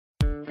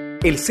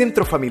El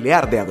Centro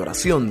Familiar de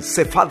Adoración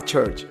Cephal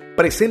Church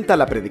presenta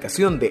la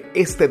predicación de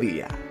este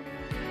día.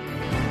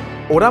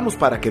 Oramos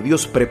para que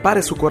Dios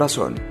prepare su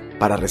corazón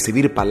para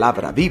recibir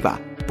palabra viva,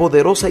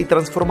 poderosa y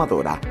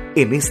transformadora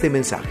en este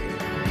mensaje.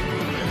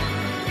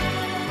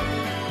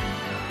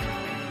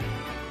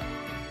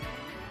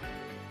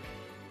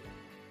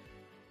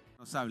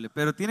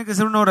 Pero tiene que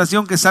ser una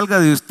oración que salga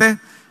de usted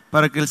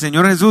para que el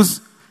Señor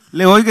Jesús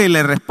le oiga y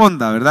le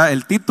responda, ¿verdad?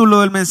 El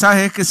título del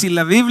mensaje es que si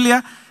la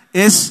Biblia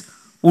es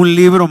un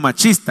libro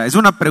machista. Es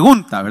una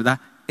pregunta,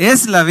 ¿verdad?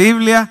 ¿Es la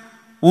Biblia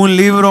un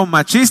libro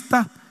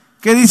machista?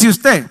 ¿Qué dice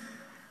usted?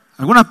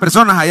 Algunas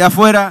personas allá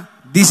afuera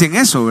dicen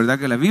eso, ¿verdad?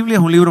 Que la Biblia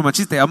es un libro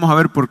machista y vamos a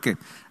ver por qué.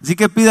 Así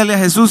que pídale a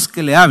Jesús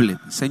que le hable.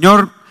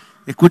 Señor,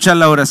 escucha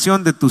la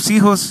oración de tus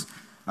hijos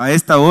a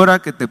esta hora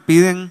que te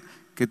piden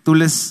que tú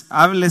les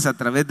hables a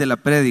través de la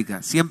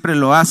prédica. Siempre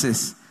lo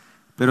haces,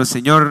 pero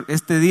Señor,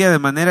 este día de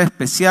manera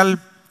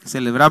especial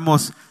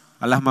celebramos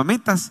a las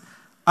mamitas.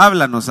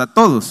 Háblanos a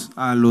todos,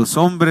 a los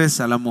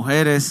hombres, a las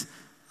mujeres,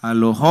 a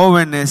los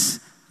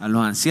jóvenes, a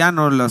los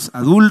ancianos, los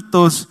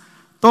adultos.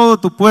 Todo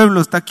tu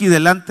pueblo está aquí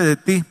delante de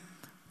ti,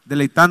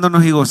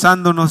 deleitándonos y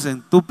gozándonos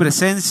en tu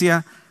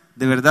presencia.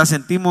 De verdad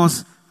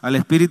sentimos al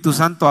Espíritu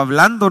Santo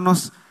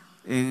hablándonos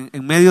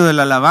en medio de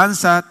la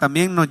alabanza.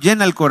 También nos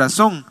llena el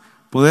corazón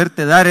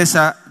poderte dar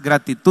esa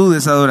gratitud,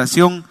 esa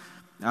adoración,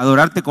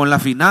 adorarte con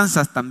las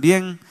finanzas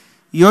también.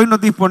 Y hoy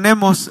nos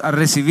disponemos a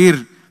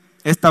recibir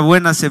esta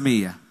buena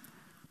semilla.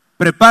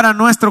 Prepara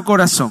nuestro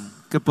corazón,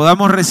 que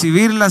podamos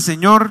recibirla,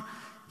 Señor,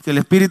 que el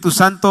Espíritu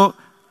Santo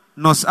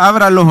nos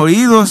abra los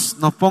oídos,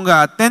 nos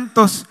ponga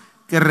atentos,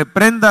 que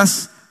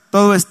reprendas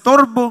todo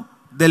estorbo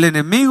del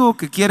enemigo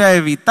que quiera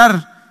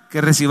evitar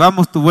que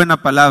recibamos tu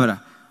buena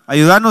palabra.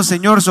 Ayúdanos,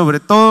 Señor, sobre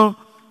todo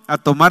a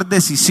tomar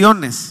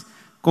decisiones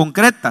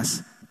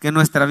concretas, que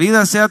nuestra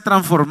vida sea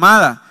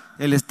transformada.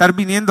 El estar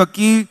viniendo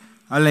aquí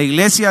a la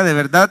iglesia de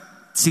verdad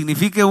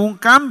signifique un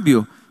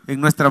cambio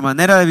en nuestra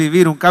manera de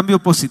vivir, un cambio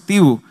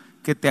positivo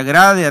que te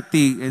agrade a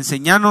ti.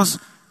 Enséñanos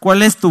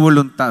cuál es tu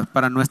voluntad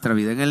para nuestra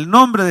vida. En el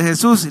nombre de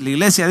Jesús, la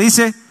iglesia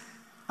dice,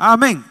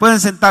 amén.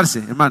 Pueden sentarse,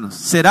 hermanos.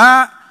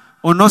 ¿Será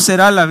o no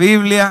será la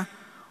Biblia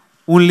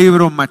un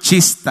libro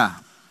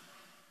machista?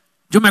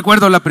 Yo me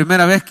acuerdo la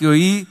primera vez que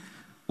oí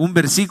un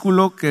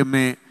versículo que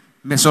me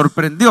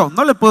sorprendió.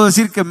 No le puedo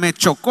decir que me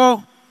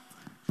chocó,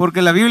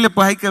 porque la Biblia,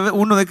 pues hay que ver,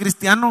 uno de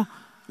cristiano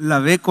la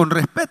ve con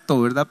respeto,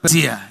 ¿verdad? Pero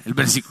decía el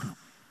versículo: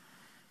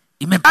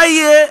 y me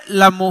calle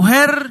la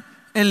mujer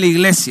en la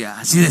iglesia,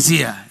 así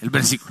decía el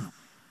versículo.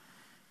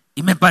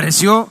 Y me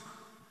pareció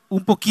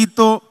un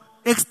poquito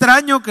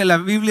extraño que la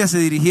Biblia se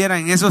dirigiera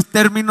en esos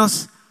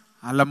términos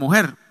a la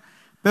mujer.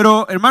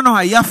 Pero hermanos,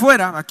 allá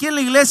afuera, aquí en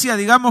la iglesia,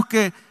 digamos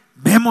que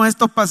vemos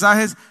estos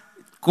pasajes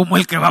como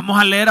el que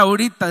vamos a leer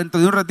ahorita, dentro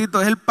de un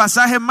ratito. Es el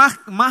pasaje más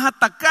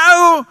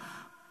atacado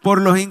por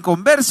los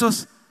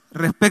inconversos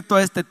respecto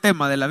a este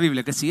tema de la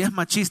Biblia, que si es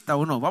machista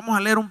o no. Vamos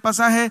a leer un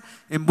pasaje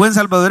en buen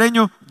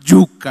salvadoreño,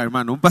 yuca,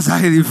 hermano, un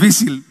pasaje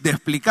difícil de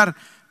explicar,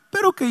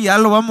 pero que ya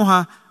lo vamos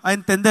a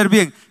entender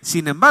bien.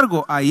 Sin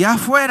embargo, allá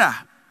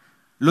afuera,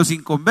 los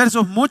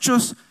inconversos,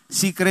 muchos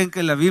sí creen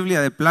que la Biblia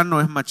de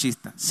plano es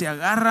machista. Se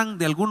agarran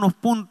de algunos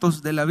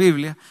puntos de la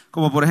Biblia,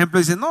 como por ejemplo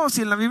dicen, no,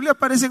 si en la Biblia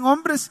aparecen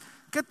hombres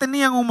que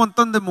tenían un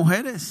montón de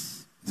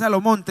mujeres.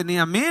 Salomón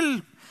tenía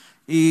 1000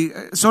 y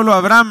solo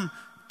Abraham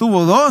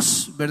tuvo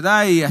 2,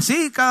 ¿verdad? Y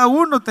así cada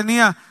uno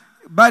tenía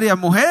varias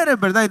mujeres,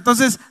 ¿verdad?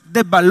 Entonces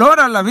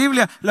desvalora la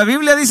Biblia. La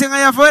Biblia, dicen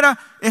allá afuera,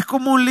 es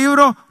como un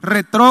libro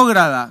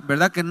retrógrada,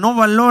 ¿verdad? Que no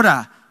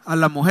valora a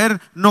la mujer,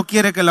 no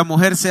quiere que la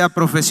mujer sea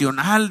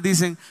profesional,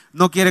 dicen,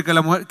 no quiere que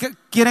la mujer,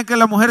 quieren que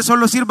la mujer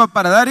solo sirva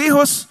para dar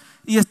hijos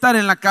y estar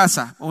en la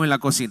casa o en la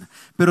cocina.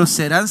 Pero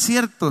 ¿serán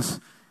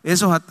ciertos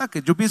esos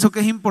ataques? Yo pienso que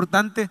es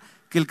importante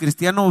que el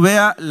cristiano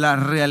vea la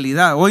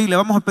realidad. Hoy le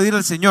vamos a pedir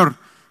al Señor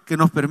que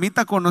nos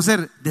permita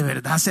conocer, ¿de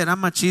verdad será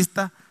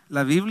machista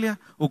la Biblia?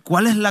 ¿O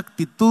cuál es la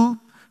actitud,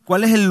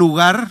 cuál es el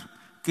lugar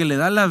que le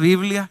da la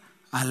Biblia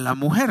a la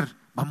mujer?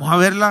 Vamos a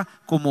verla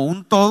como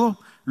un todo.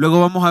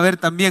 Luego vamos a ver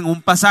también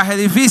un pasaje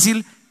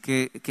difícil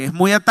que es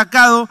muy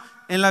atacado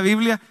en la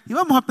Biblia. Y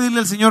vamos a pedirle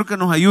al Señor que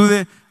nos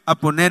ayude a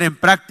poner en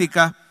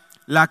práctica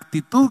la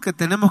actitud que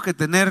tenemos que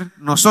tener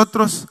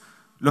nosotros,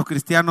 los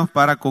cristianos,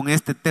 para con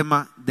este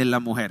tema de la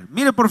mujer.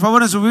 Mire por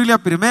favor en su Biblia,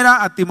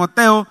 primera a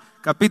Timoteo,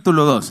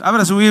 capítulo 2.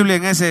 Abra su Biblia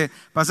en ese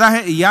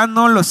pasaje y ya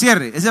no lo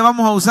cierre. Ese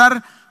vamos a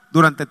usar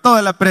durante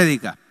toda la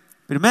prédica.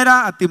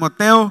 Primera a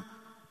Timoteo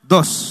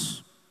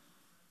 2.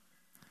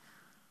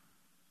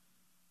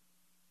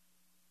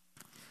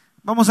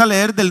 Vamos a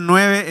leer del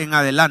 9 en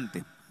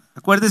adelante.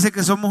 Acuérdese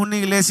que somos una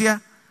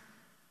iglesia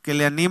que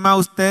le anima a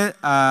usted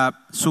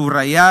a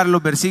subrayar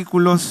los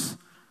versículos,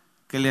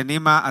 que le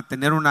anima a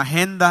tener una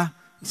agenda.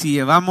 Si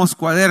llevamos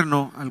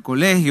cuaderno al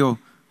colegio,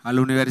 a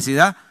la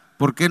universidad,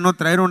 ¿por qué no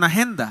traer una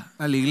agenda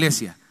a la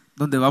iglesia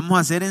donde vamos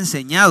a ser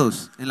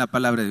enseñados en la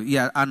palabra de Dios y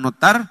a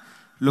anotar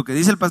lo que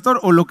dice el pastor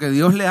o lo que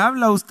Dios le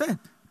habla a usted?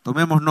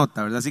 Tomemos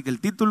nota, ¿verdad? Así que el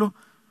título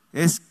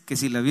es que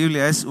si la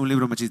Biblia es un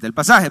libro machista. El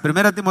pasaje,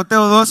 1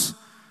 Timoteo 2,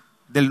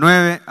 del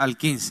 9 al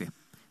 15.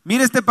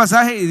 Mire este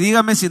pasaje y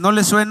dígame si no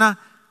le suena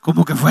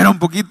como que fuera un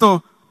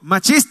poquito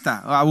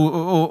machista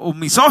o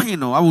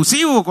misógino,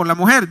 abusivo con la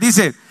mujer.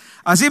 Dice,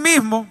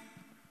 asimismo,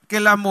 que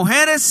las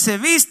mujeres se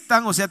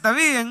vistan o se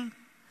atavíen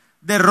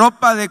de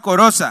ropa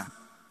decorosa,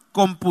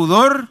 con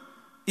pudor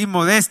y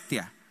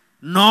modestia,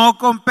 no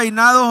con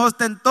peinados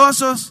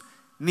ostentosos,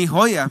 ni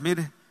joyas,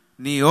 mire,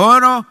 ni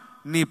oro,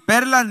 ni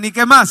perlas, ni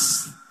qué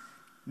más,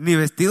 ni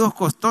vestidos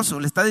costosos.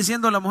 Le está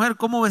diciendo a la mujer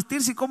cómo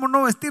vestirse y cómo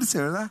no vestirse,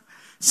 ¿verdad?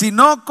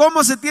 Sino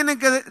cómo se tienen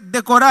que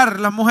decorar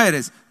las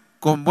mujeres,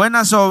 con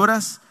buenas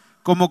obras,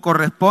 como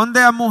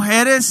corresponde a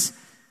mujeres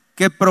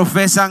que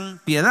profesan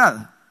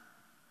piedad.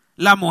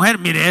 La mujer,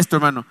 mire esto,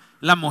 hermano,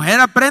 la mujer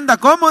aprenda,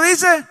 ¿cómo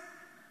dice?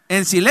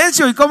 En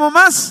silencio, ¿y cómo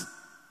más?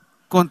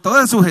 Con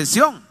toda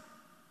sujeción.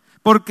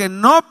 Porque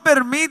no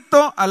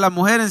permito a la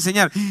mujer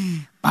enseñar.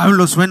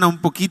 Pablo suena un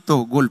poquito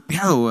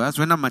golpeado, ¿verdad?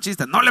 Suena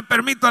machista. No le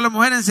permito a la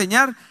mujer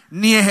enseñar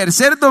ni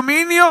ejercer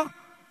dominio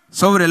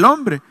sobre el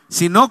hombre,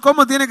 sino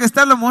 ¿cómo tiene que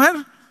estar la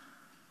mujer?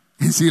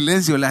 En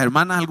silencio. Las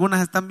hermanas,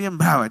 algunas están bien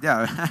bravas ya,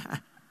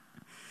 ¿verdad?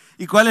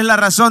 ¿Y cuál es la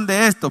razón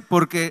de esto?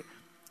 Porque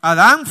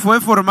Adán fue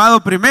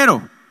formado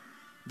primero,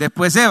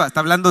 después Eva.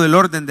 Está hablando del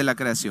orden de la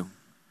creación.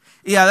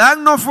 Y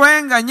Adán no fue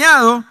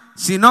engañado,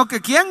 sino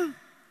que ¿quién?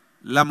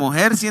 La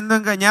mujer, siendo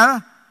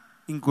engañada,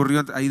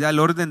 incurrió. Ahí da el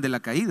orden de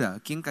la caída.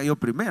 ¿Quién cayó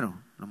primero?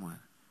 La mujer.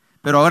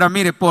 Pero ahora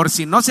mire, por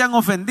si no se han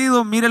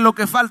ofendido, mire lo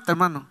que falta,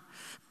 hermano.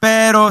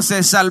 Pero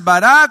se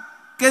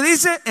salvará, ¿qué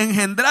dice?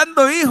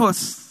 Engendrando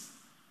hijos,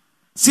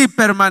 si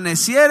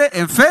permaneciere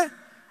en fe,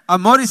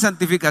 amor y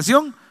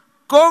santificación,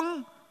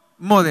 con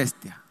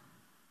modestia.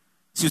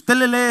 Si usted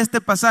le lee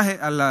este pasaje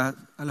a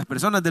las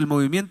personas del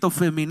movimiento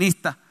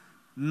feminista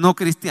no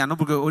cristiano,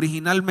 porque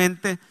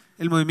originalmente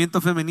el movimiento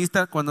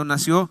feminista, cuando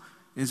nació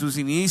en sus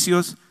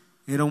inicios,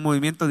 era un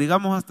movimiento,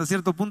 digamos, hasta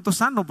cierto punto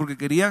sano, porque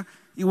quería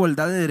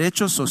igualdad de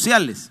derechos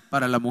sociales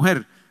para la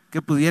mujer,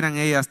 que pudieran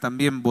ellas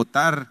también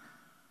votar,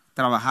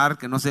 trabajar,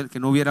 que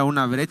no hubiera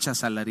una brecha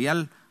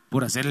salarial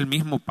por hacer el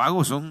mismo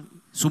pago. Son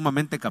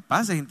sumamente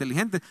capaces,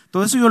 inteligentes.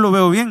 Todo eso yo lo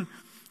veo bien,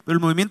 pero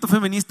el movimiento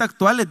feminista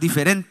actual es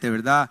diferente,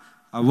 ¿verdad?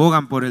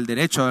 Abogan por el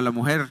derecho de la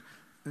mujer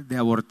de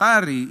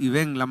abortar y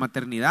ven la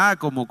maternidad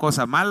como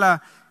cosa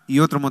mala y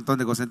otro montón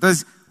de cosas.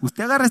 Entonces,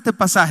 usted agarra este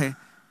pasaje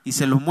y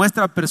se los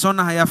muestra a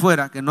personas allá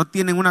afuera que no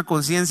tienen una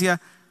conciencia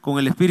con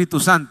el Espíritu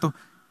Santo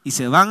y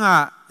se van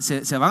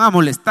a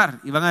molestar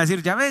y van a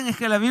decir, ya ven, es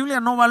que la Biblia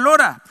no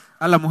valora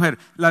a la mujer.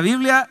 La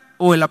Biblia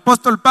o el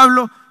apóstol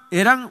Pablo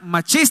eran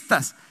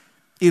machistas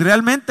y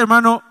realmente,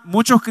 hermano,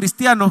 muchos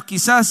cristianos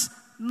quizás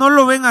no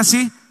lo ven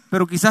así,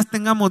 pero quizás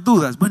tengamos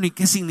dudas. Bueno, ¿y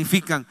qué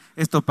significan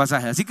estos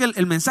pasajes? Así que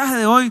el mensaje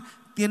de hoy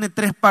tiene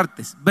 3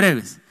 partes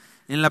breves.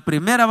 En la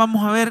primera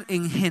vamos a ver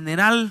en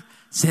general,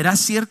 ¿será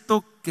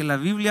cierto que la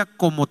Biblia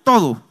como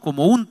todo,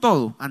 como un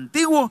todo,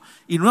 Antiguo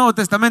y Nuevo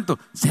Testamento,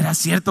 será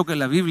cierto que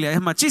la Biblia es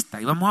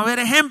machista? Y vamos a ver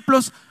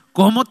ejemplos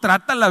cómo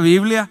trata la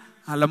Biblia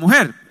a la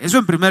mujer. Eso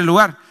en primer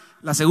lugar.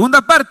 La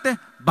segunda parte,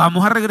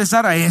 vamos a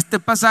regresar a este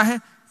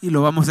pasaje y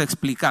lo vamos a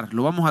explicar,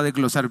 lo vamos a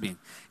desglosar bien.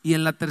 Y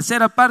en la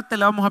tercera parte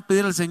le vamos a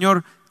pedir al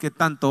Señor que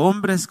tanto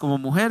hombres como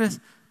mujeres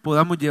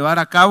podamos llevar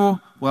a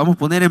cabo, podamos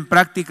poner en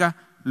práctica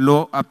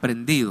lo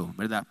aprendido,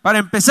 ¿verdad? Para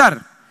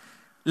empezar,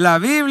 la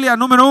Biblia,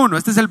 número 1,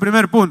 este es el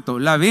primer punto.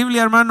 La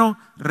Biblia, hermano,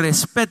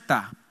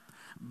 respeta,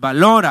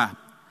 valora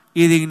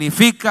y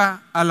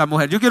dignifica a la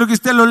mujer. Yo quiero que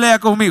usted lo lea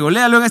conmigo,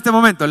 léalo en este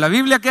momento. La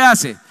Biblia, ¿qué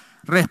hace?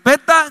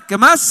 Respeta, ¿qué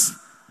más?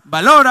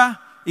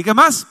 Valora y ¿qué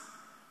más?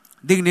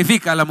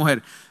 Dignifica a la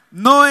mujer.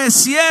 No es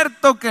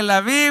cierto que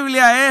la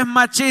Biblia es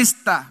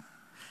machista,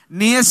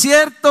 ni es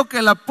cierto que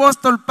el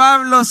apóstol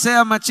Pablo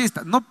sea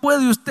machista. No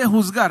puede usted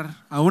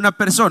juzgar a una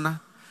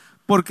persona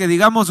porque,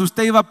 digamos,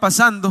 usted iba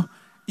pasando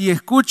y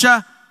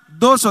escucha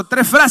 2 o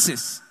 3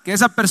 frases que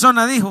esa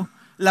persona dijo,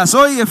 las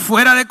oye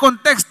fuera de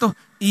contexto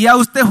y ya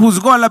usted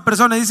juzgó a la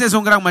persona y dice es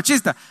un gran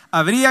machista.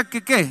 Habría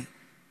que ¿qué?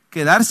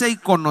 Quedarse y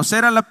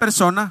conocer a la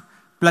persona,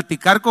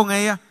 platicar con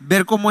ella,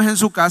 ver cómo es en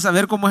su casa,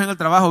 ver cómo es en el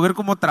trabajo, ver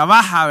cómo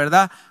trabaja,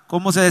 ¿verdad?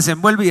 Cómo se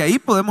desenvuelve, y ahí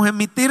podemos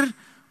emitir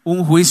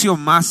un juicio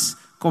más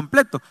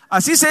completo.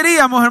 Así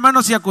seríamos,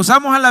 hermanos, si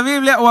acusamos a la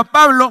Biblia o a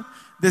Pablo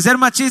de ser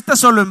machista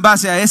solo en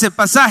base a ese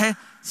pasaje,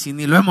 si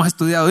ni lo hemos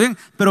estudiado bien.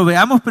 Pero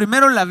veamos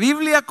primero la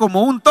Biblia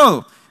como un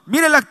todo.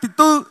 Mire la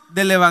actitud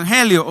del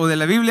Evangelio o de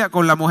la Biblia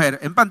con la mujer.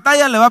 En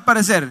pantalla le va a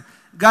aparecer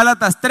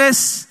Gálatas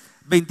 3,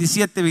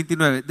 27,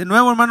 29. De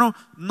nuevo, hermano,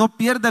 no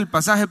pierda el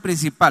pasaje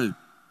principal.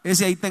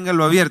 Ese ahí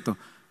téngalo abierto.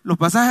 Los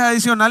pasajes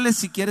adicionales,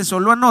 si quiere,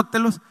 solo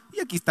anótelos y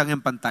aquí están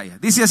en pantalla.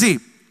 Dice así: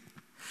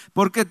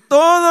 porque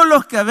todos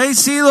los que habéis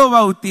sido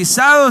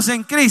bautizados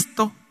en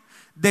Cristo,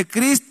 de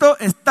Cristo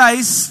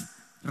estáis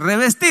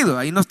revestidos.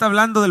 Ahí no está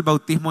hablando del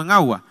bautismo en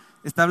agua,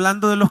 está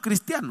hablando de los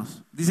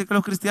cristianos. Dice que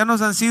los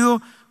cristianos han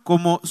sido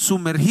como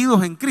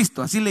sumergidos en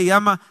Cristo, así le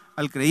llama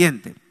al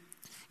creyente.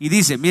 Y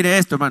dice, mire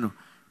esto, hermano,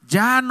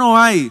 ya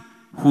no hay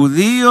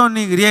judío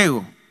ni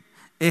griego,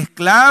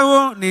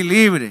 esclavo ni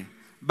libre,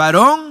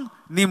 varón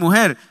ni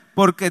mujer,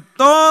 porque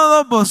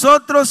todos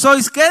vosotros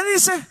sois, ¿qué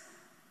dice?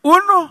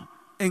 Uno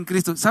en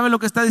Cristo. ¿Sabe lo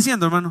que está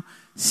diciendo, hermano?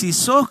 Si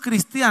sos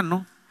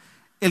cristiano,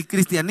 el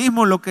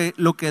cristianismo lo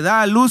que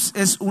da a luz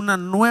es una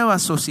nueva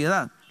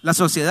sociedad. La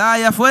sociedad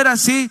allá afuera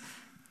sí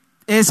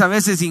es a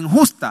veces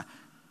injusta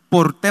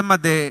por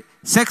temas de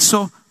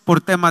sexo,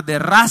 por temas de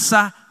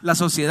raza. La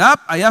sociedad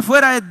allá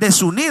afuera es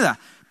desunida.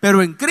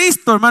 Pero en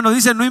Cristo, hermano,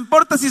 dice, no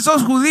importa si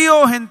sos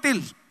judío o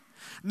gentil,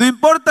 no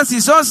importa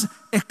si sos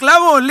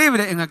esclavo o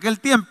libre. En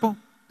aquel tiempo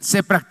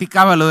se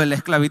practicaba lo de la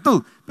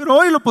esclavitud, pero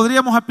hoy lo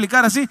podríamos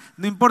aplicar así.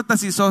 No importa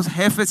si sos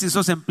jefe, si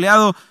sos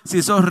empleado,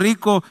 si sos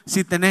rico,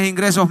 si tenés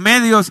ingresos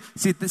medios,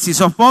 si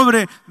sos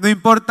pobre, no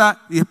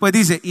importa. Y después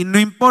dice, y no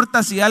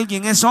importa si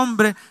alguien es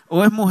hombre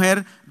o es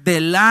mujer,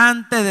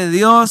 delante de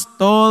Dios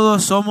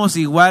todos somos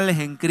iguales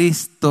en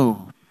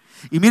Cristo.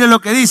 Y mire lo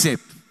que dice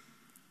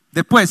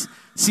después: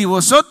 si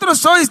vosotros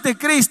sois de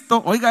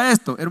Cristo, oiga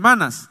esto,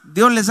 hermanas,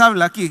 Dios les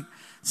habla aquí,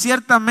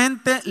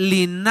 ciertamente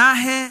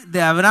linaje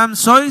de Abraham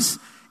sois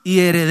y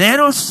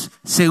herederos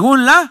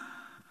según la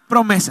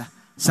promesa.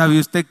 ¿Sabe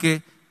usted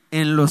que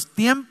en los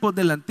tiempos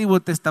del Antiguo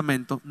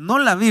Testamento, no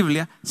la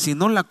Biblia,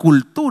 sino la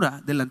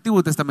cultura del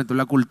Antiguo Testamento,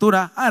 la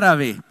cultura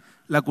árabe,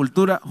 la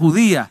cultura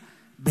judía,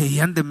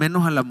 veían de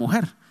menos a la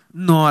mujer?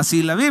 No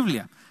así la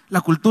Biblia.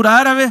 La cultura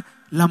árabe,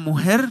 la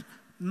mujer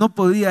no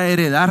podía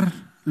heredar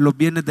los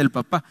bienes del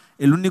papá,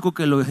 el único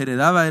que los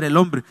heredaba era el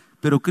hombre.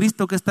 Pero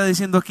Cristo, ¿qué está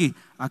diciendo aquí?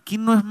 Aquí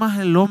no es más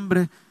el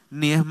hombre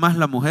ni es más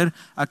la mujer.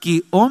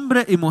 Aquí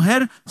hombre y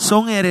mujer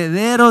son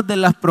herederos de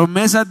las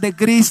promesas de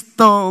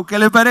Cristo. ¿Qué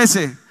le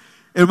parece?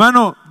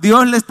 Hermano,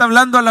 Dios le está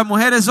hablando a las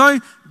mujeres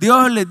hoy.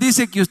 Dios les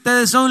dice que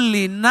ustedes son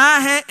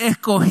linaje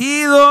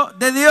escogido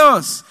de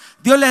Dios.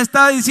 Dios les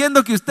está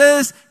diciendo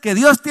que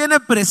Dios tiene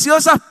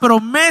preciosas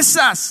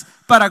promesas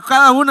para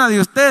cada una de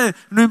ustedes.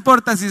 No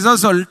importa si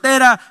sos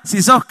soltera,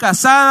 si sos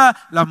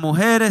casada, las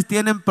mujeres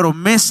tienen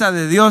promesa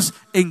de Dios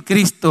en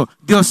Cristo.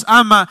 Dios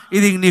ama y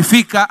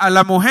dignifica a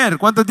la mujer.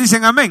 ¿Cuántos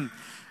dicen amén?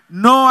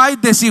 No hay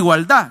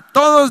desigualdad.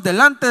 Todos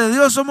delante de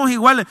Dios somos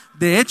iguales.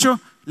 De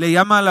hecho, le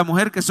llama a la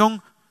mujer que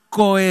son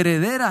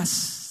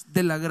coherederas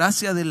de la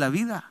gracia de la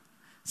vida.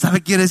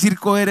 ¿Sabe qué quiere decir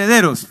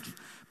coherederos?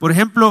 Por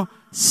ejemplo,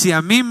 si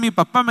a mí mi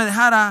papá me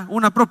dejara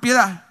una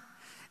propiedad,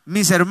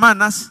 mis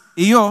hermanas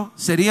y yo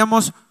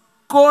seríamos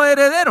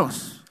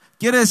coherederos.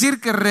 Quiere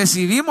decir que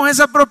recibimos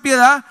esa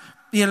propiedad,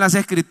 y en las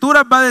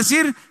escrituras va a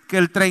decir que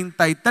el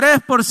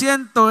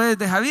 33% es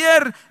de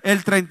Javier,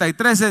 el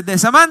 33% es de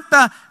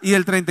Samantha y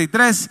el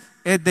 33%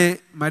 es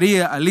de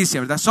María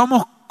Alicia, ¿verdad?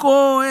 Somos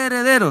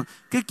coherederos.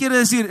 ¿Qué quiere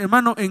decir,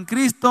 hermano? En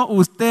Cristo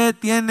usted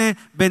tiene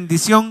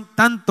bendición,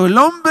 tanto el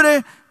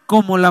hombre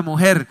como la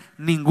mujer.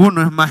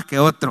 Ninguno es más que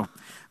otro.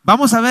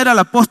 Vamos a ver al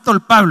apóstol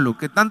Pablo,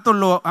 que tanto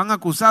lo han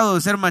acusado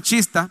de ser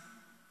machista.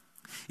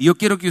 Y yo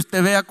quiero que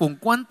usted vea con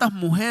cuántas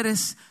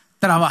mujeres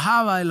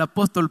trabajaba el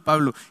apóstol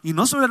Pablo. Y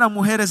no solo eran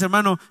mujeres,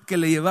 hermano, que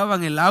le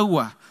llevaban el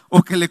agua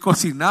o que le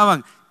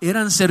cocinaban.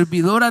 Eran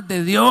servidoras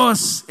de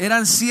Dios,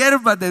 eran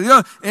siervas de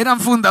Dios,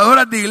 eran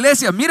fundadoras de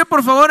iglesias. Mire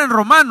por favor en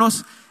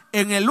Romanos,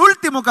 en el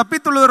último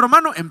capítulo de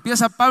Romanos,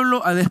 empieza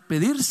Pablo a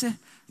despedirse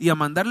y a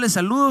mandarle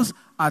saludos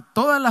a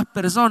todas las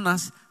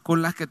personas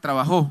con las que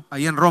trabajó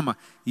ahí en Roma.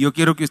 Y yo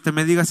quiero que usted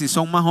me diga si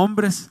son más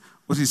hombres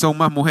o si son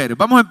más mujeres.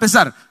 Vamos a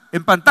empezar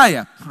en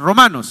pantalla.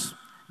 Romanos,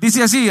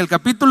 dice así, el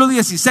capítulo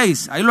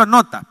 16, ahí lo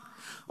anota.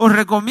 Os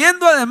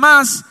recomiendo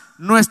además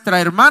nuestra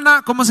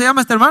hermana, ¿cómo se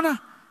llama esta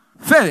hermana?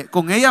 Febe.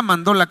 Con ella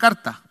mandó la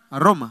carta a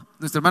Roma,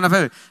 nuestra hermana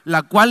Febe,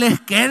 la cual es,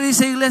 ¿qué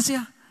dice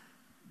iglesia?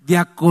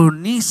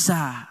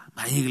 Diaconisa.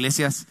 Hay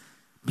iglesias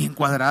bien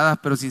cuadradas,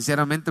 pero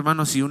sinceramente,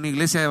 hermano, si una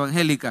iglesia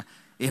evangélica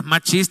es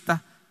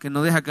machista, que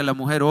no deja que la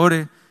mujer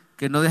ore,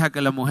 que no deja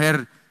que la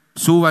mujer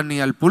suba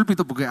ni al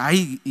púlpito, porque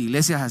hay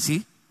iglesias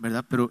así,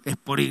 ¿verdad? Pero es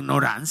por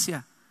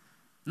ignorancia.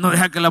 No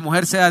deja que la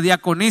mujer sea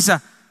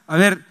diaconisa. A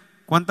ver,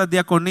 ¿cuántas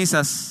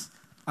diaconisas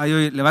hay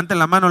hoy? Levanten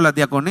la mano las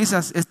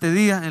diaconisas este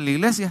día en la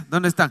iglesia.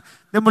 ¿Dónde están?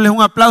 Démosles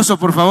un aplauso,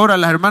 por favor, a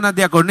las hermanas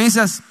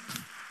diaconisas.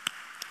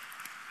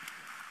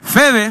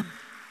 Febe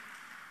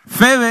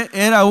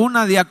era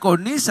una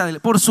diaconisa.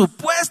 Por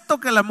supuesto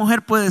que la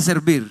mujer puede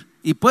servir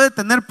y puede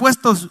tener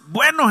puestos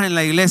buenos en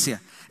la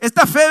iglesia.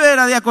 Esta Febe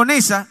era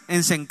diaconisa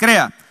en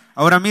Cencrea.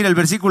 Ahora mire el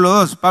versículo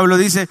 2. Pablo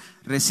dice,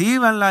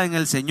 recíbanla en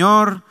el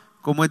Señor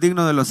como es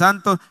digno de los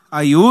santos,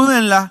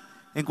 ayúdenla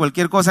en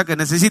cualquier cosa que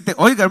necesite.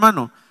 Oiga,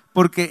 hermano,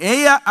 porque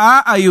ella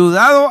ha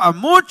ayudado a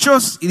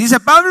muchos, y dice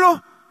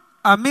Pablo,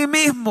 a mí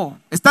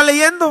mismo. ¿Está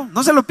leyendo?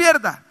 No se lo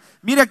pierda.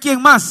 Mire a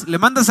quién más, le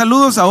manda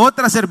saludos a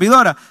otra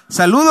servidora.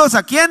 ¿Saludos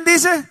a quién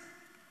dice?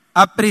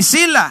 A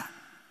Priscila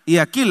y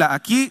Aquila.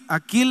 Aquí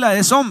Aquila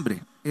es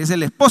hombre, es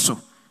el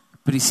esposo.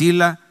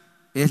 Priscila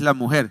es la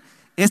mujer.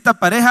 Esta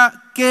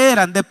pareja, ¿qué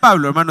eran de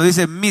Pablo, hermano?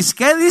 Dice,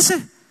 ¿qué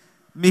dice?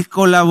 Mis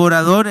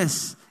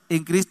colaboradores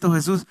en Cristo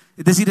Jesús.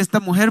 Es decir, esta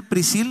mujer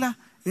Priscila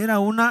era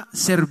una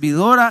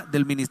servidora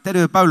del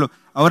ministerio de Pablo.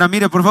 Ahora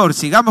mire por favor,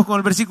 sigamos con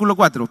el versículo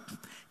 4.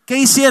 ¿Qué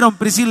hicieron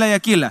Priscila y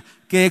Aquila?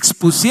 Que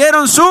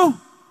expusieron su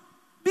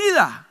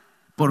vida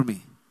por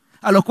mí,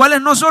 a los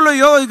cuales no solo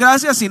yo doy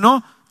gracias,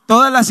 sino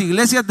todas las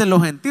iglesias de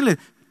los gentiles.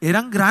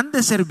 Eran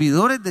grandes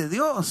servidores de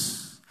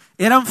Dios.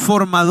 eran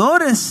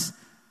formadores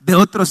de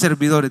otros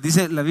servidores.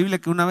 Dice la Biblia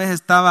que una vez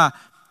estaba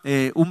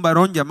un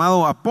varón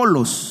llamado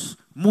Apolos,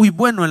 muy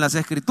bueno en las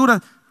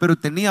escrituras, pero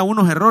tenía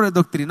unos errores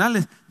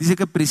doctrinales. Dice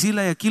que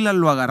Priscila y Aquila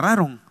lo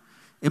agarraron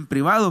en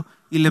privado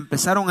y le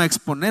empezaron a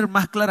exponer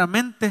más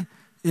claramente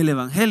el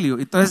evangelio.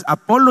 Entonces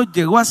Apolos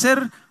llegó a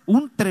ser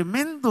un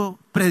tremendo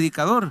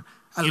predicador.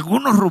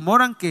 Algunos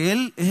rumoran que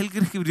él es el que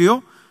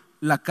escribió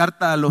la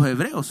carta a los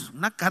hebreos,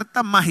 una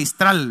carta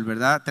magistral,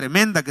 ¿verdad?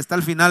 Tremenda, que está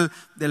al final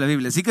de la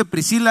Biblia. Así que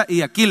Priscila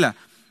y Aquila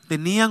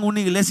tenían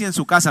una iglesia en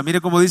su casa. Mire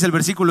cómo dice el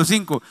versículo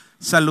 5: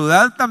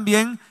 saludad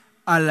también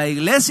a la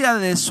iglesia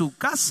de su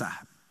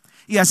casa.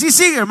 Y así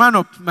sigue,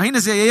 hermano.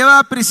 Imagínense, ya lleva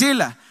a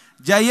Priscila,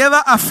 ya lleva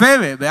a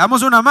Febe.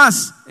 Veamos una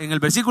más en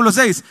el versículo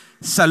 6.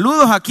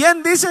 Saludos a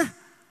quién, dice,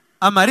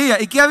 a María.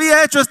 ¿Y qué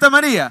había hecho esta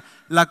María?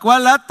 La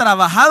cual ha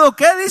trabajado,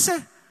 ¿qué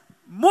dice?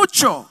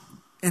 Mucho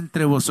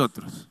entre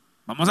vosotros.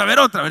 Vamos a ver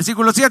otra,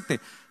 versículo 7.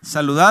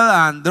 Saludad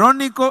a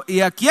Andrónico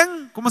y a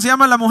quién, ¿cómo se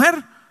llama la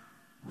mujer?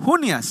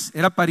 Junias,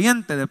 era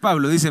pariente de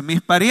Pablo. Dice,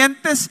 mis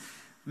parientes,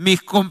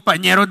 mis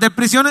compañeros de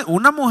prisiones.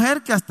 Una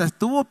mujer que hasta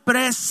estuvo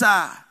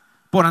presa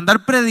por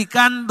andar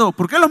predicando.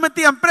 ¿Por qué los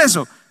metían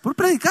presos? Por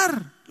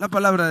predicar la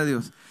palabra de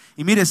Dios.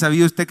 Y mire,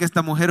 ¿sabía usted que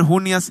esta mujer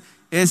Junias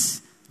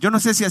es, yo no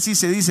sé si así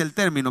se dice el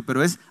término,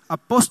 pero es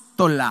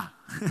apóstola?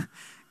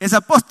 Es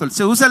apóstol.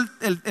 Se usa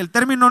el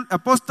término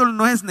apóstol,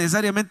 no es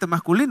necesariamente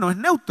masculino, es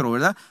neutro,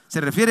 ¿verdad?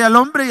 Se refiere al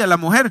hombre y a la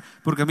mujer,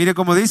 porque mire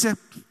cómo dice,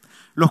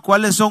 los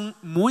cuales son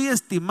muy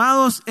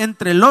estimados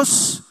entre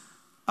los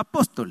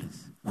apóstoles.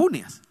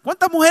 Junias.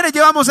 ¿Cuántas mujeres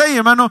llevamos ahí,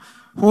 hermano?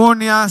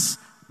 Junias,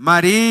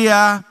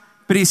 María,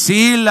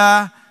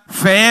 Priscila,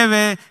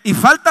 Febe, y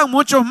faltan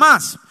muchos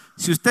más.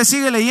 Si usted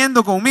sigue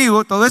leyendo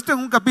conmigo, todo esto en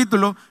un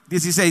capítulo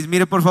 16,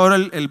 mire por favor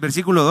el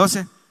versículo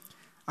 12.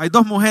 Hay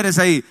dos mujeres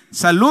ahí.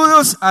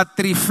 Saludos a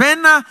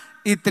Trifena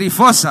y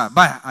Trifosa.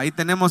 Vaya, ahí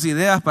tenemos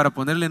ideas para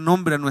ponerle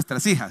nombre a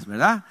nuestras hijas,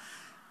 ¿verdad?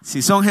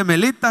 Si son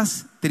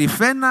gemelitas,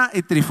 Trifena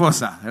y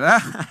Trifosa,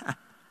 ¿verdad?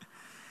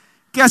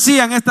 ¿Qué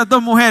hacían estas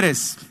dos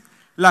mujeres?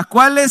 Las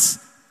cuales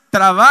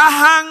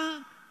trabajan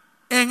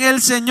en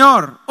el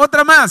Señor.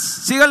 Otra más,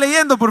 siga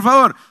leyendo por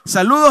favor.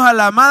 Saludos a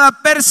la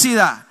amada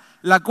Pérsida,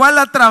 la cual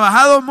ha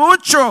trabajado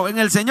mucho en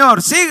el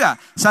Señor. Siga.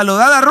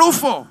 Saludad a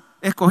Rufo,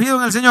 escogido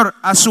en el Señor,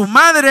 a su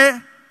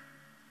madre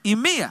y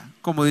mía,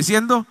 como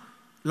diciendo,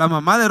 la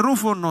mamá de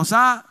Rufo nos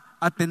ha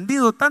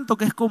atendido tanto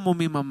que es como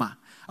mi mamá.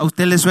 ¿A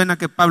usted le suena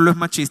que Pablo es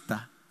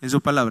machista en sus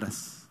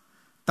palabras?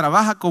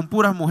 Trabaja con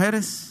puras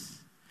mujeres.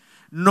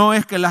 No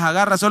es que las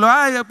agarra solo,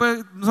 ay,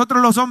 pues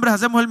nosotros los hombres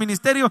hacemos el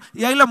ministerio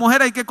y ahí la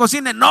mujer hay que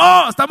cocine.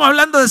 No, estamos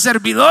hablando de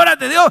servidoras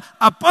de Dios,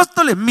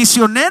 apóstoles,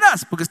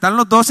 misioneras, porque están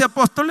los 12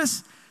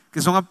 apóstoles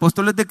que son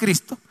apóstoles de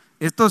Cristo.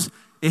 Estos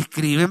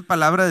escriben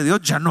palabra de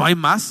Dios, ya no hay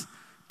más,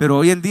 pero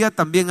hoy en día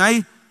también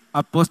hay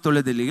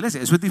apóstoles de la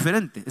iglesia. Eso es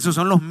diferente, esos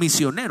son los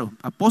misioneros.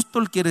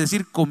 Apóstol quiere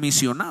decir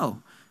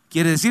comisionado,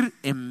 quiere decir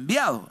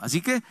enviado.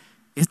 Así que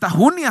esta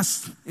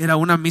Junias era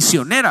una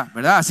misionera,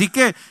 ¿verdad? Así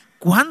que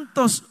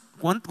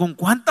 ¿con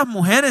cuántas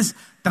mujeres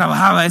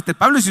trabajaba este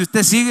Pablo? Y si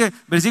usted sigue,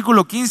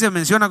 versículo 15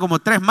 menciona como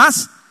 3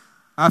 más: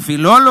 a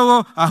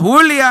Filólogo, a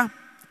Julia,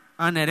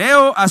 a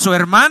Nereo, a su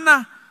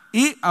hermana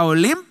y a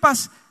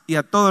Olimpas y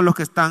a todos los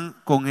que están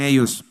con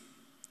ellos.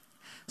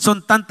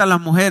 Son tantas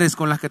las mujeres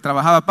con las que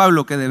trabajaba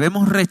Pablo que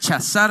debemos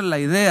rechazar la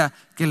idea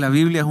que la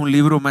Biblia es un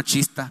libro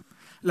machista.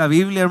 La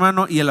Biblia,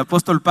 hermano, y el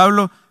apóstol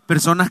Pablo,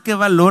 personas que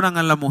valoran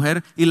a la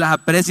mujer y las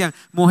aprecian.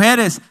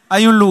 Mujeres,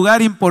 hay un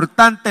lugar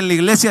importante en la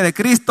iglesia de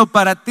Cristo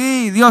para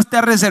ti. Dios te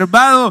ha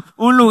reservado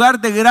un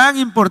lugar de gran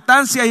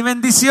importancia y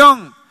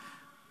bendición.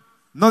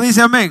 ¿No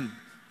dice amén?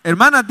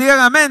 Hermanas,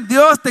 digan amén.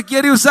 Dios te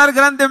quiere usar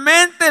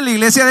grandemente en la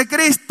iglesia de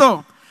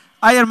Cristo.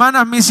 Hay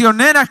hermanas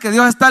misioneras que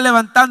Dios está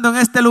levantando en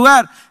este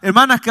lugar.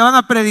 Hermanas que van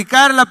a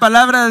predicar la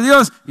palabra de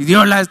Dios y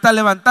Dios las está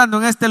levantando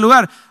en este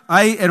lugar.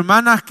 Hay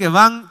hermanas que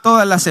van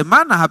todas las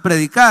semanas a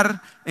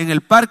predicar en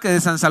el parque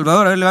de San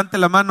Salvador. A ver, levante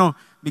la mano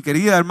mi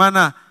querida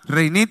hermana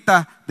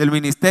Reinita del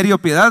Ministerio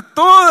Piedad.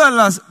 Todos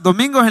los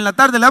domingos en la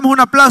tarde le damos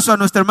un aplauso a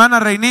nuestra hermana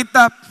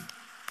Reinita.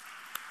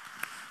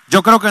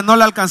 Yo creo que no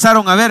la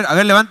alcanzaron a ver. A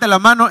ver, levante la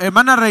mano.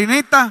 Hermana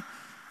Reinita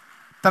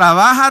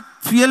trabaja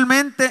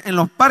fielmente en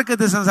los parques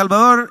de San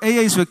Salvador,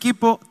 ella y su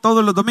equipo,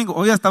 todos los domingos.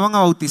 Hoy hasta van a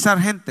bautizar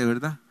gente,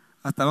 ¿verdad?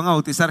 Hasta van a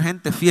bautizar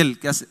gente fiel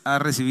que ha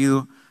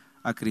recibido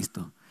a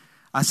Cristo.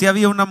 Así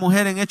había una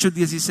mujer en Hechos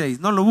 16,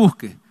 no lo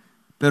busque,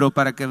 pero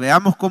para que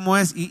veamos cómo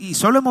es. Y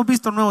solo hemos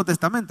visto el Nuevo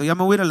Testamento, ya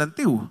me voy a ir al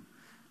Antiguo.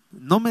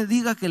 No me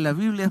diga que la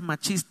Biblia es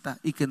machista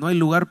y que no hay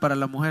lugar para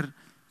la mujer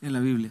en la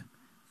Biblia.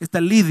 Esta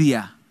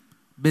Lidia,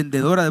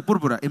 vendedora de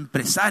púrpura,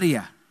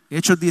 empresaria,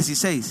 Hechos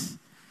 16,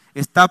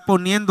 está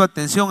poniendo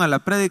atención a la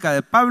prédica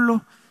de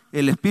Pablo.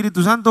 El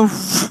Espíritu Santo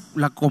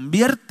la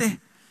convierte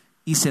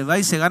y se va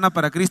y se gana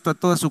para Cristo a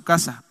toda su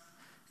casa.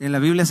 En la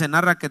Biblia se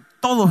narra que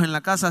todos en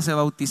la casa se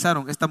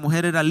bautizaron. Esta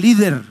mujer era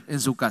líder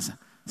en su casa.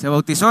 Se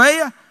bautizó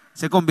ella,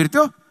 se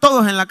convirtió,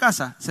 todos en la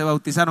casa se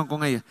bautizaron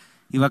con ella.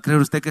 Y va a creer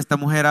usted que esta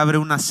mujer abre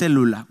una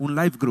célula, un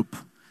life group.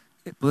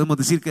 Podemos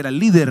decir que era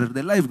líder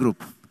del life group.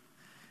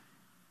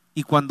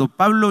 Y cuando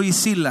Pablo y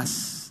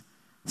Silas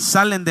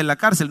salen de la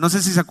cárcel, no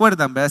sé si se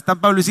acuerdan, ¿verdad? Están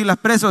Pablo y Silas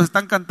presos,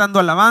 están cantando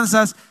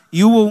alabanzas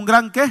y hubo un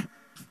gran ¿qué?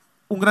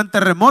 Un gran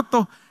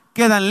terremoto,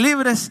 quedan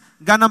libres,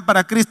 ganan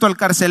para Cristo al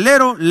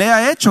carcelero,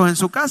 lea Hechos en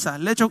su casa,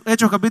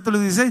 Hechos capítulo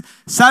 16,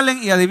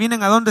 salen y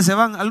adivinen a dónde se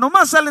van. Al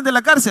nomás salen de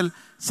la cárcel,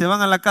 se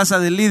van a la casa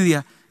de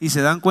Lidia y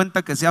se dan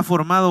cuenta que se ha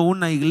formado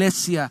una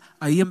iglesia.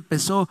 Ahí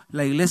empezó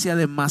la iglesia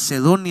de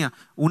Macedonia,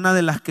 una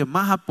de las que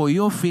más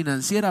apoyó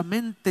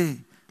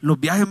financieramente los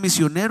viajes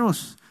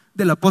misioneros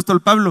del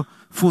apóstol Pablo,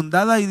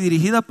 fundada y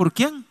dirigida ¿por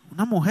quién?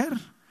 Una mujer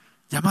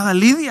llamada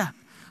Lidia.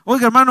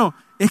 Oiga, hermano,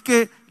 es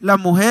que las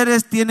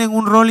mujeres tienen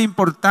un rol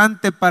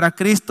importante para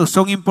Cristo,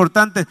 son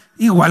importantes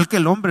igual que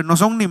el hombre, no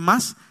son ni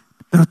más,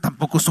 pero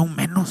tampoco son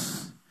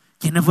menos.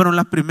 ¿Quiénes fueron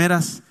las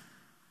primeras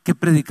que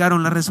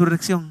predicaron la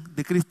resurrección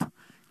de Cristo?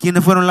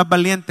 ¿Quiénes fueron las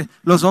valientes?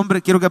 Los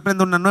hombres, quiero que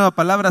aprenda una nueva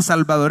palabra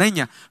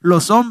salvadoreña.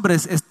 Los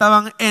hombres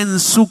estaban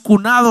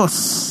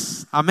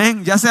ensucunados.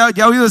 Amén, ¿ya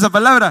ha oído esa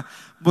palabra?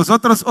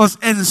 Vosotros os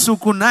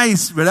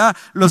ensucunáis, ¿verdad?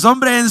 Los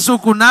hombres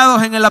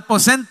ensucunados en el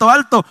aposento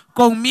alto,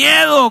 con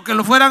miedo que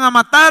lo fueran a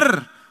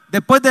matar.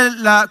 Después de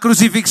la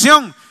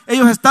crucifixión,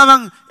 ellos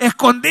estaban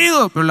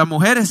escondidos, pero las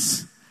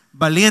mujeres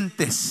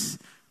valientes,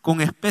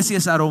 con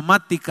especies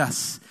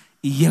aromáticas,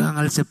 y llegan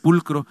al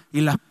sepulcro,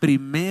 y las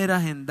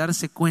primeras en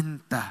darse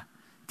cuenta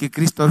que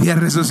Cristo había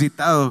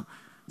resucitado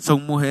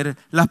son mujeres.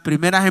 Las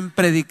primeras en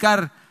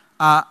predicar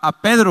a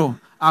Pedro,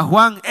 a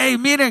Juan: hey,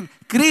 miren,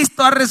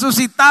 Cristo ha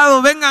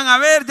resucitado, vengan a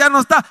ver, ya no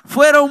está.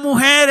 Fueron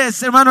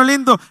mujeres, hermano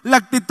lindo. La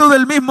actitud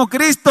del mismo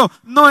Cristo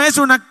no es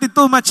una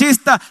actitud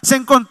machista. Se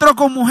encontró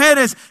con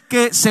mujeres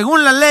que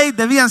según la ley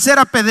debían ser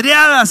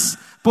apedreadas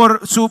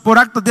por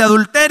actos de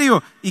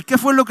adulterio. ¿Y qué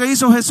fue lo que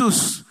hizo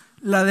Jesús?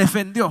 La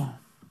defendió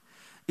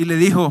y le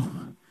dijo: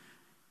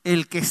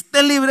 el que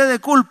esté libre de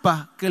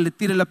culpa, que le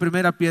tire la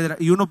primera piedra.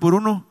 Y uno por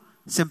uno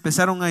se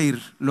empezaron a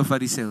ir los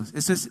fariseos.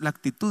 Esa es la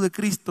actitud de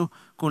Cristo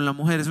con la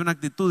mujer. Es una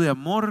actitud de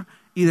amor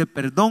y de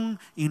perdón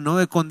y no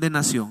de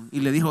condenación.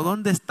 Y le dijo: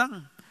 ¿dónde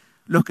están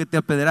los que te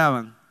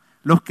apedreaban,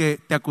 los que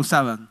te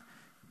acusaban?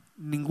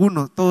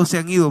 Ninguno, todos se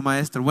han ido,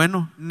 maestro.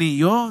 Bueno, ni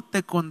yo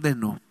te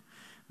condeno.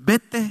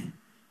 Vete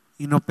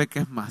y no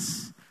peques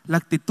más. La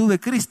actitud de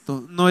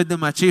Cristo no es de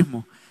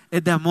machismo,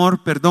 es de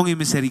amor, perdón y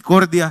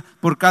misericordia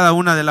por cada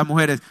una de las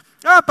mujeres.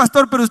 Ah,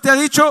 pastor, pero usted ha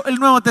dicho el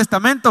Nuevo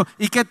Testamento.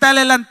 ¿Y qué tal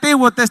el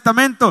Antiguo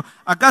Testamento?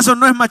 ¿Acaso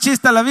no es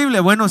machista la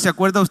Biblia? Bueno, ¿se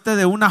acuerda usted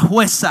de una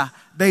jueza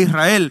de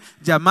Israel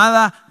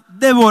llamada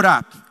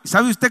Débora?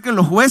 ¿Sabe usted que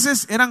los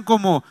jueces eran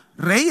como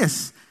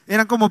reyes?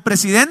 Eran como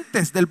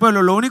presidentes del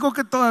pueblo. Lo único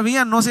que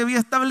todavía no se había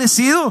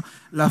establecido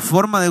la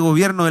forma de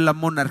gobierno de la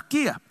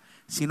monarquía,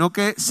 sino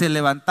que se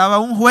levantaba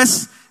un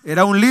juez,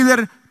 era un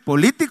líder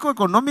político,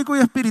 económico y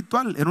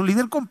espiritual, era un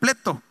líder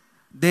completo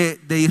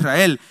de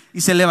Israel,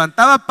 y se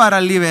levantaba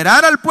para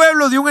liberar al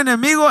pueblo de un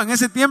enemigo. En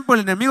ese tiempo el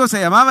enemigo se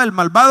llamaba el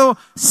malvado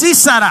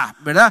Císara,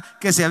 ¿verdad?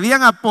 Que se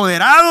habían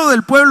apoderado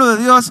del pueblo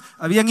de Dios,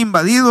 habían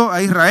invadido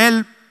a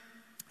Israel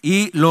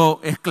y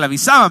lo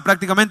esclavizaban,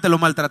 prácticamente lo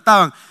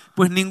maltrataban.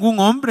 Pues ningún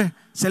hombre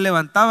se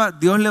levantaba.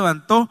 Dios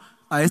levantó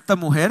a esta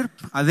mujer,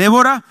 a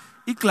Débora,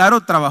 y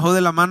claro, trabajó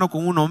de la mano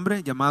con un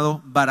hombre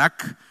llamado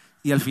Barak,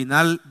 y al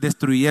final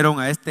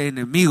destruyeron a este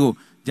enemigo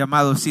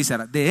llamado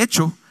Císara. De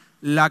hecho,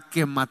 la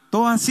que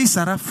mató a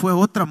Císara fue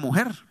otra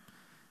mujer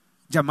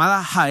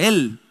llamada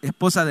Jael,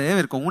 esposa de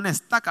Eber, con una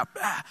estaca.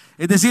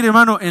 Es decir,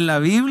 hermano, en la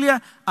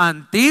Biblia,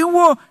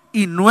 Antiguo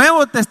y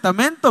Nuevo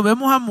Testamento,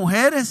 vemos a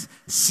mujeres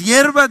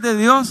siervas de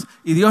Dios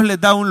y Dios les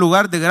da un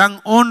lugar de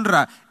gran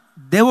honra.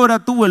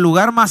 Débora tuvo el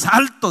lugar más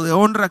alto de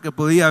honra que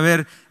podía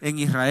haber en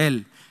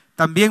Israel.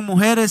 También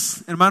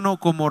mujeres, hermano,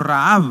 como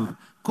Rahab.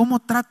 ¿Cómo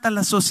trata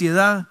la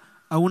sociedad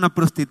a una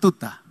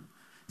prostituta?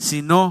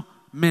 Sino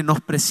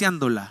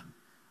menospreciándola,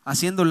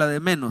 haciéndola de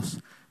menos.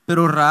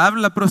 Pero Rahab,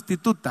 la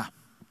prostituta,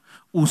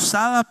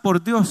 usada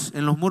por Dios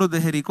en los muros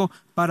de Jericó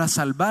para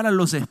salvar a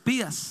los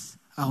espías,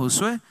 a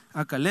Josué,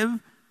 a Caleb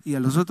y a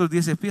los otros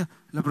 10 espías.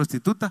 La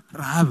prostituta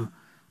Rahab,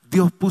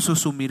 Dios puso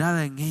su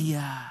mirada en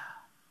ella.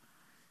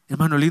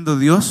 Hermano lindo,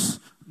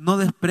 Dios no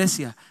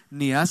desprecia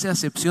ni hace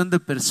acepción de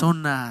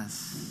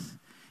personas.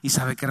 Y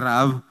sabe que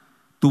Rahab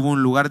tuvo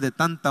un lugar de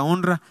tanta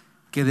honra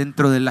que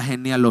dentro de la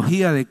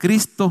genealogía de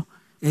Cristo,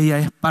 ella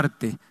es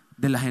parte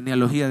de la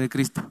genealogía de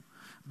Cristo.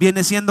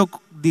 Viene siendo,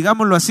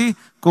 digámoslo así,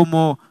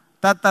 como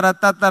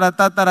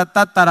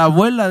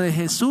tatarabuela de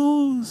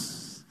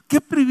Jesús.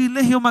 ¡Qué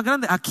privilegio más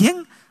grande! ¿A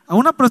quién? ¿A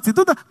una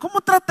prostituta?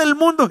 ¿Cómo trata el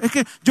mundo? Es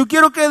que yo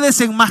quiero que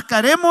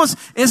desenmascaremos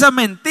esa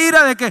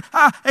mentira de que,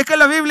 es que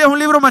la Biblia es un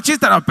libro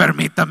machista. No,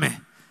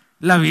 permítame.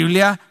 La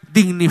Biblia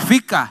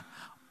dignifica,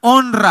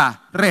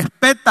 honra,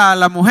 respeta a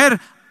la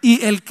mujer,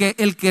 y el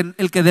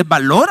que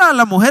desvalora a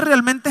la mujer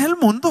realmente es el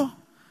mundo.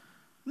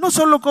 No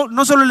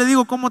solo le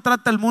digo cómo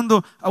trata el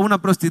mundo a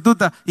una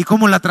prostituta y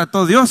cómo la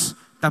trató Dios.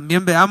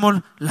 También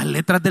veamos las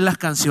letras de las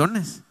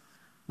canciones.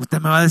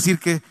 Usted me va a decir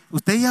que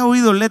usted ya ha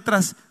oído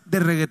letras de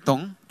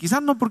reggaetón.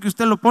 Quizás no porque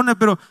usted lo pone,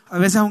 pero a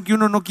veces, aunque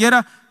uno no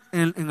quiera,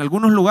 en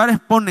algunos lugares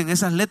ponen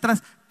esas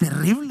letras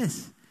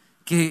terribles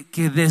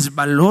que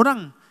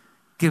desvaloran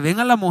que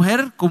ven a la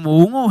mujer como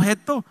un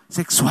objeto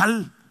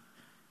sexual.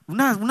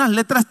 Unas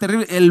letras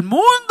terribles. El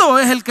mundo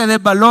es el que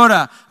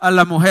desvalora a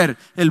la mujer.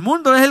 El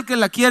mundo es el que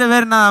la quiere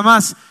ver nada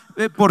más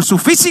por su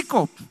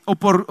físico o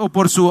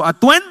por su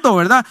atuendo,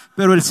 ¿verdad?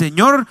 Pero el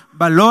Señor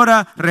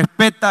valora,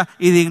 respeta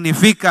y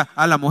dignifica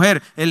a la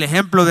mujer. El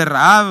ejemplo de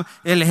Rahab,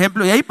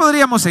 y ahí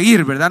podríamos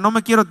seguir, ¿verdad? No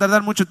me quiero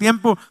tardar mucho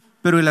tiempo,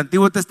 pero en el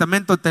Antiguo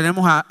Testamento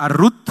tenemos a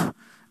Ruth,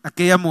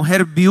 aquella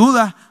mujer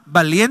viuda,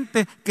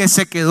 valiente, que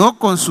se quedó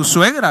con su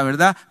suegra,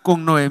 ¿verdad?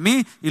 Con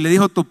Noemí, y le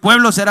dijo: tu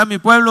pueblo será mi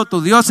pueblo,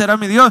 tu Dios será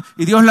mi Dios.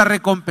 Y Dios la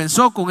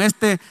recompensó con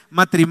este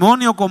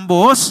matrimonio con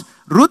Booz.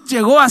 Ruth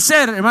llegó a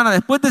ser, hermana,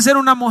 después de ser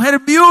una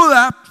mujer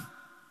viuda,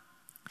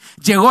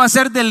 llegó a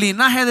ser del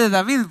linaje de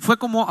David. Fue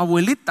como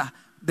abuelita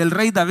del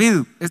rey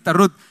David, esta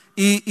Ruth.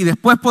 Y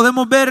después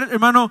podemos ver,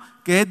 hermano,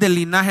 que es del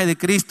linaje de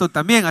Cristo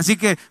también. Así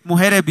que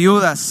mujeres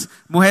viudas,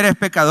 mujeres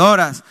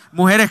pecadoras,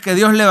 mujeres que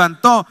Dios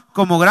levantó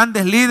como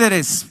grandes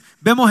líderes.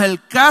 Vemos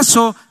el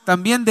caso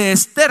también de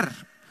Esther,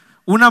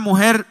 una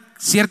mujer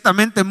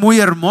ciertamente muy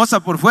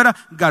hermosa por fuera,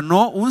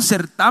 ganó un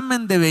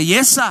certamen de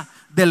belleza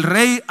del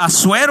rey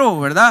Asuero,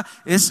 ¿verdad?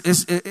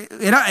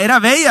 Era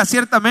bella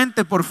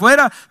ciertamente por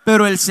fuera,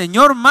 pero el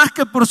Señor, más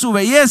que por su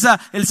belleza,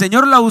 el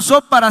Señor la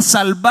usó para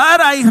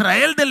salvar a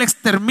Israel del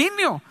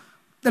exterminio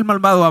del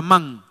malvado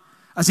Amán.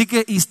 Así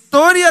que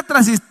historia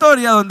tras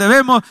historia, donde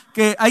vemos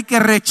que hay que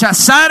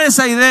rechazar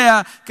esa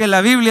idea que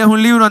la Biblia es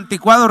un libro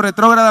anticuado,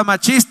 retrógrada,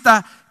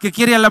 machista, que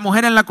quiere a la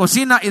mujer en la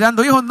cocina y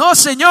dando hijos. No,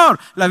 Señor,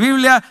 la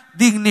Biblia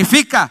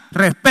dignifica,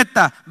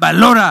 respeta,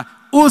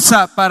 valora,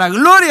 usa para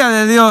gloria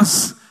de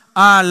Dios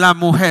a la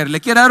mujer. ¿Le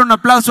quiere dar un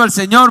aplauso al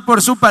Señor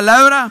por su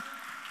palabra?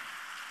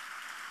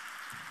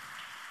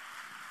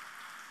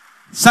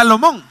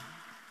 Salomón,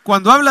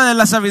 cuando habla de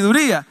la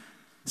sabiduría,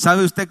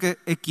 ¿sabe usted que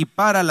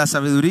equipara la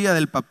sabiduría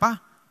del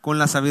papá con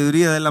la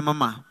sabiduría de la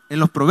mamá? En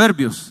los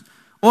Proverbios: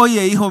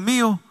 oye, hijo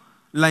mío,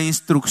 la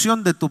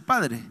instrucción de tu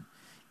padre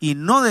y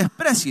no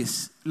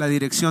desprecies la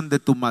dirección de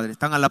tu madre.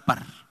 Están a la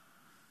par.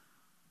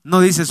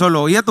 No dice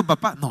solo oí a tu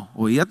papá, no,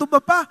 oí a tu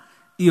papá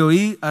y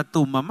oí a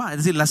tu mamá. Es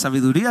decir, la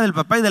sabiduría del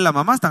papá y de la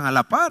mamá están a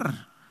la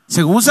par.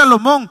 Según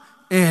Salomón,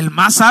 el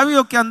más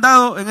sabio que han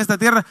dado en esta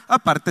tierra,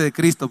 aparte de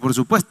Cristo, por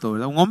supuesto,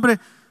 ¿verdad? Un hombre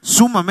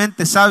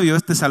sumamente sabio,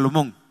 este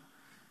Salomón.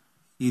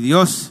 Y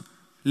Dios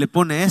le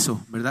pone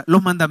eso, ¿verdad?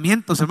 Los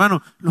mandamientos,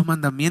 hermano, los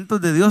mandamientos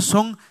de Dios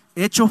son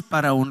hechos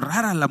para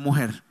honrar a la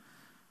mujer.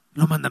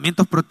 Los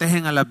mandamientos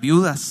protegen a las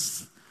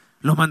viudas.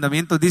 Los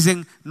mandamientos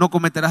dicen: no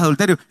cometerás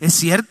adulterio. Es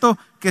cierto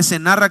que se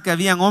narra que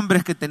habían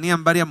hombres que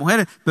tenían varias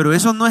mujeres, pero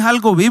eso no es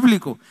algo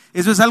bíblico.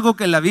 Eso es algo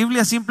que la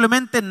Biblia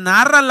simplemente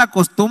narra, la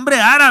costumbre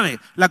árabe.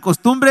 La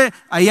costumbre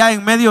allá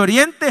en Medio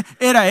Oriente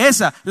era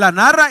esa. La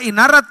narra y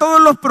narra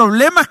todos los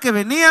problemas que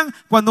venían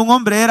cuando un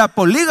hombre era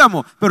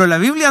polígamo. Pero la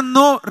Biblia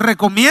no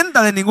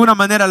recomienda de ninguna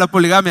manera la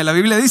poligamia. La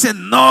Biblia dice: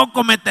 no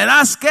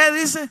cometerás, ¿qué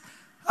dice?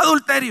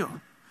 Adulterio.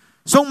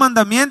 Son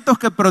mandamientos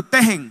que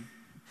protegen,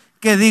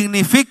 que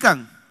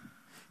dignifican,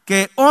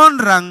 que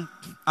honran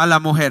a la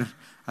mujer.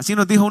 Así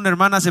nos dijo una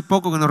hermana hace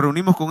poco, que nos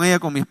reunimos con ella,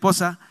 con mi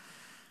esposa,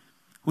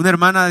 una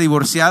hermana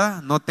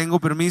divorciada. No tengo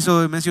permiso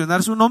de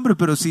mencionar su nombre,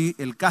 pero sí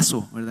el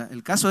caso, ¿verdad?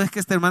 El caso es que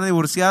esta hermana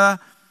divorciada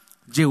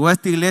llegó a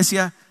esta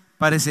iglesia,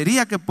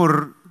 parecería que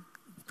por,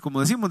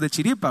 como decimos, de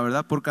chiripa,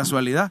 ¿verdad? Por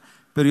casualidad,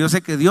 pero yo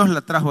sé que Dios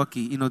la trajo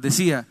aquí y nos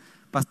decía: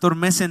 pastor,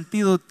 me he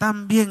sentido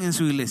tan bien en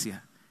su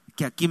iglesia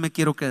que aquí me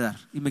quiero quedar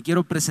y me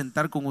quiero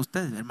presentar con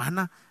ustedes.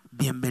 Hermana,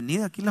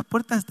 bienvenida, aquí las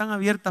puertas están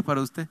abiertas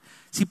para usted.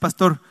 Sí,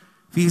 pastor,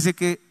 fíjese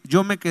que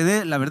yo me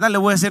quedé, la verdad le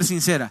voy a ser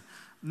sincera,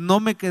 no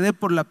me quedé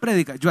por la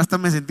prédica, yo hasta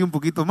me sentí un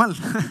poquito mal.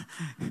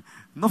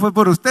 No fue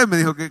por usted, me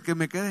dijo que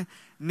me quedé,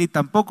 ni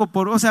tampoco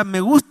por, o sea,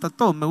 me gusta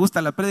todo, me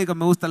gusta la prédica,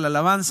 me gusta la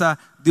alabanza,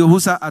 Dios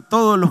usa a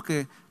todos los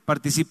que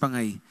participan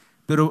ahí,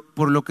 pero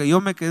por lo que yo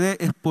me quedé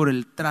es por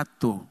el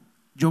trato.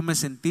 Yo me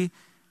sentí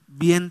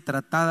bien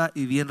tratada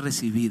y bien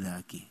recibida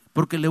aquí,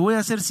 porque le voy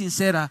a ser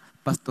sincera,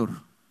 pastor,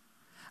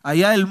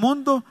 allá el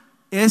mundo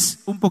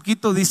es un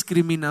poquito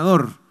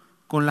discriminador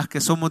con las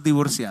que somos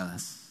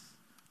divorciadas.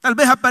 Tal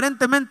vez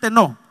aparentemente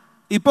no,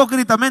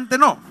 hipócritamente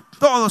no,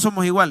 todos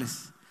somos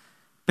iguales.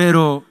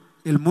 Pero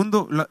el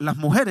mundo, las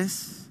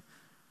mujeres,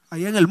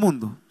 allá en el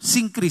mundo,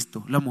 sin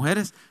Cristo, las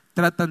mujeres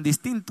tratan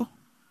distinto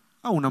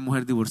a una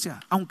mujer divorciada.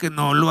 Aunque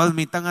no lo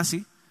admitan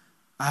así,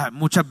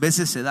 muchas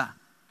veces se da.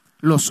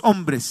 Los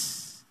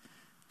hombres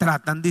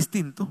tratan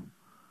distinto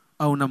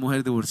a una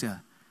mujer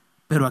divorciada.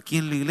 Pero aquí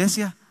en la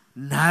iglesia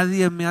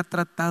nadie me ha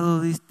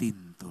tratado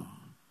distinto.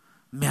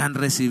 Me han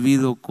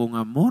recibido con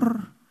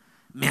amor,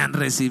 me han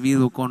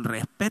recibido con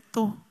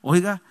respeto.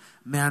 Oiga,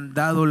 me han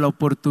dado la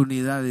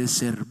oportunidad de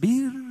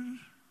servir.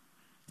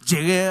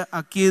 Llegué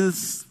aquí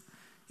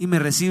y me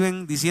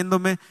reciben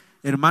diciéndome: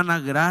 hermana,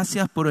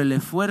 gracias por el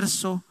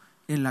esfuerzo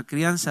en la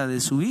crianza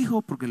de su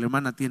hijo, porque la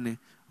hermana tiene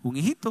un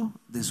hijito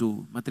de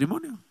su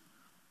matrimonio.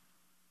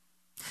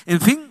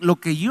 En fin, lo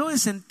que yo he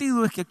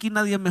sentido es que aquí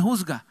nadie me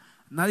juzga,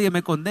 nadie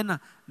me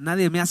condena,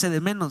 nadie me hace de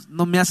menos,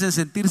 no me hacen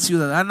sentir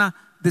ciudadana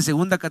de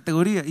segunda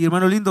categoría. Y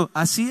hermano lindo,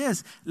 así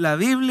es. La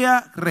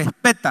Biblia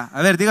respeta.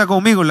 A ver, diga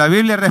conmigo, la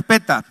Biblia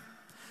respeta,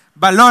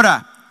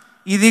 valora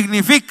y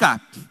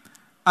dignifica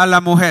a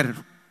la mujer.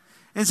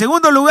 En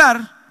segundo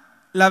lugar,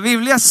 la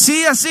Biblia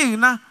sí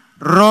asigna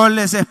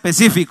roles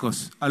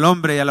específicos al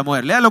hombre y a la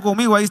mujer. Léalo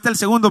conmigo, ahí está el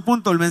segundo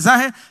punto del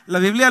mensaje. La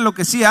Biblia lo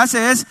que sí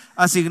hace es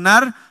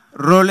asignar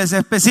roles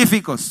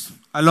específicos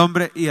al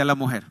hombre y a la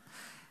mujer.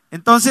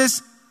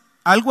 Entonces,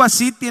 algo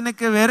así tiene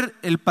que ver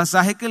el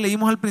pasaje que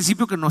leímos al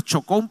principio, que nos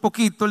chocó un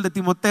poquito, el de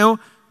Timoteo.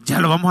 Ya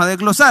lo vamos a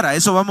desglosar, a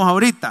eso vamos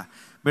ahorita,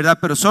 ¿verdad?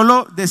 Pero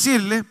solo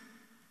decirle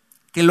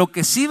que lo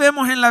que sí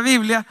vemos en la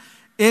Biblia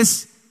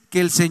es que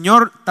el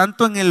Señor,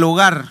 tanto en el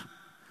hogar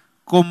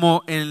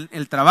como en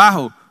el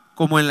trabajo,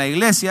 como en la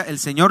iglesia, el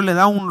Señor le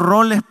da un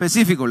rol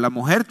específico. La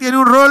mujer tiene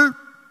un rol,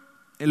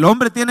 el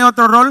hombre tiene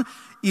otro rol,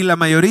 y la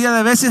mayoría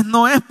de veces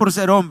no es por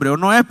ser hombre o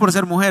no es por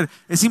ser mujer,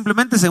 es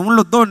simplemente según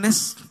los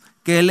dones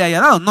que Él le haya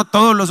dado. No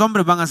todos los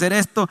hombres van a hacer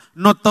esto,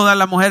 no todas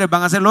las mujeres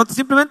van a hacer lo otro,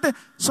 simplemente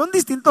son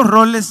distintos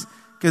roles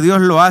que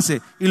Dios lo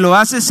hace, y lo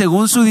hace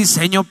según su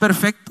diseño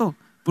perfecto,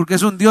 porque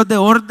es un Dios de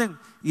orden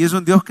y es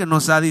un Dios que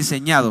nos ha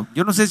diseñado.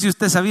 Yo no sé si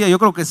usted sabía, yo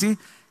creo que sí,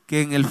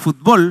 que en el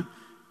fútbol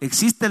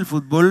existe el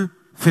fútbol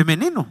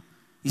femenino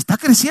y está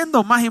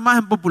creciendo más y más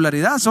en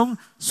popularidad. Son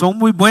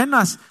muy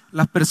buenas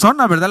las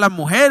personas, ¿verdad? Las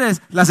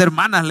mujeres, las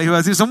hermanas, les iba a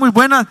decir, son muy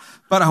buenas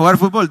para jugar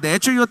fútbol. De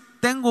hecho, yo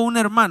tengo una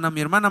hermana, mi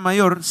hermana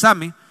mayor,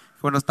 Sami,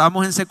 cuando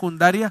estábamos en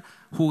secundaria,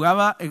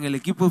 jugaba en el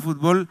equipo de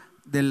fútbol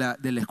de la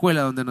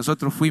escuela donde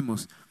nosotros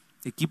fuimos,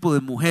 equipo de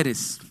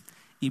mujeres.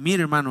 Y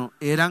mire, hermano,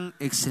 eran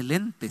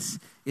excelentes,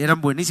 eran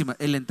buenísimas.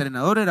 El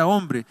entrenador era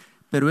hombre,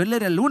 pero él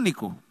era el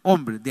único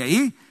hombre. De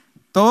ahí,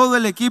 todo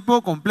el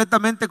equipo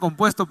completamente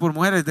compuesto por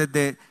mujeres,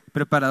 desde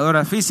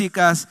preparadoras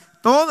físicas,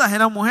 todas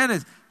eran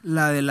mujeres.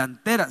 La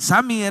delantera,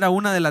 Sami era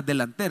una de las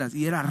delanteras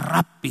y era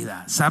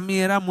rápida. Sami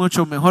era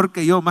mucho mejor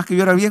que yo, más que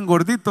yo era bien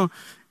gordito,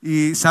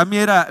 y Sami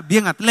era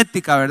bien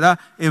atlética, ¿verdad?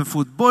 En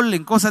fútbol,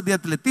 en cosas de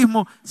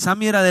atletismo,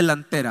 Sami era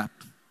delantera.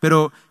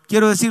 Pero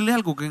quiero decirle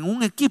algo, que en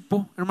un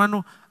equipo,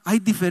 hermano, hay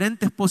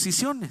diferentes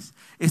posiciones.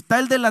 Está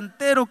el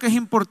delantero, que es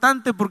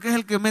importante porque es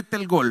el que mete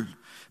el gol,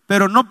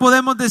 pero no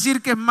podemos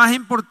decir que es más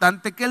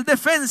importante que el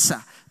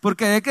defensa,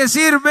 porque ¿de qué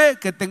sirve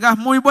que tengas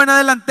muy buena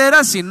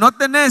delantera si no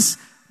tenés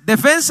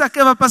defensa?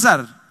 ¿Qué va a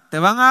pasar? Te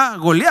van a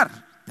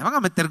golear, te van a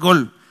meter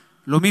gol.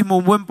 Lo mismo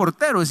un buen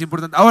portero es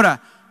importante.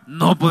 Ahora,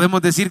 no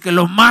podemos decir que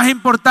los más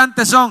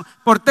importantes son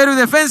portero y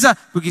defensa,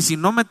 porque si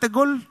no metes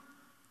gol,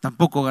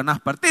 tampoco ganás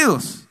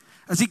partidos.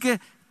 Así que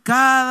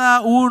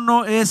cada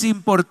uno es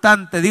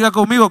importante. Diga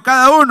conmigo,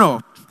 cada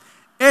uno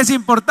es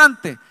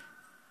importante.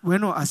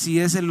 Bueno, así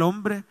es el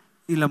hombre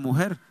y la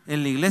mujer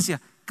en la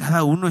iglesia.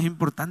 Cada uno es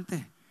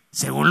importante.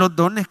 Según los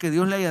dones que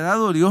Dios le haya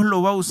dado, Dios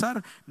lo va a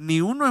usar.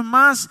 Ni uno es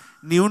más,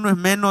 ni uno es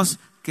menos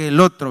que el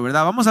otro,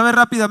 ¿verdad? Vamos a ver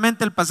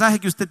rápidamente el pasaje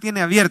que usted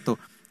tiene abierto.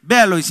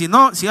 Véalo, y si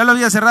no, si ya lo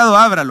había cerrado,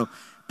 ábralo.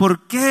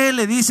 ¿Por qué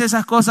le dice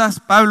esas cosas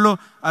Pablo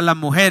a las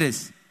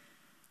mujeres?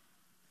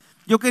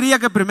 Yo quería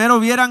que primero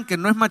vieran que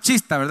no es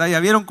machista, ¿verdad? Ya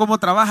vieron cómo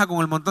trabaja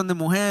con el montón de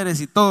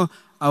mujeres y todo.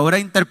 Ahora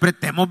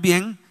interpretemos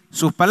bien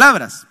sus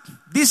palabras.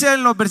 Dice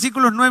en los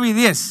versículos 9 y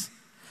 10: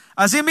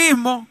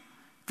 asimismo,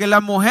 que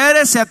las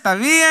mujeres se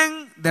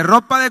atavíen de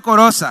ropa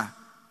decorosa,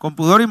 con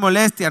pudor y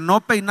molestia,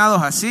 no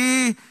peinados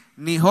así,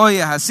 ni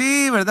joyas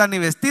así, ¿verdad? Ni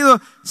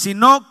vestidos,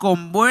 sino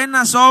con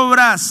buenas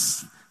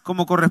obras,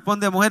 como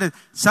corresponde a mujeres.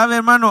 ¿Sabe,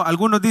 hermano?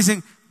 Algunos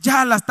dicen,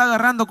 ya la está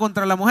agarrando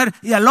contra la mujer.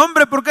 ¿Y al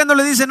hombre por qué no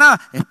le dice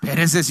nada?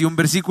 Espérese, si un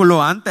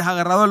versículo antes ha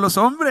agarrado a los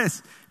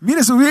hombres.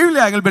 Mire su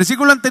Biblia, en el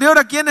versículo anterior,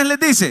 ¿a quiénes les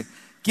dice?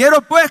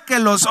 Quiero pues que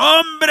los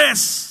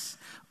hombres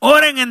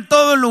oren en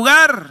todo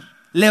lugar,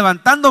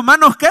 levantando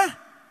manos, ¿qué?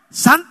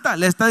 Santas.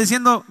 Le está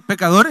diciendo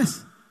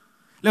pecadores,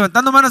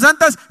 levantando manos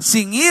santas,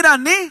 sin ira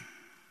ni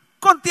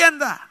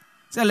contienda.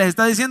 O sea, les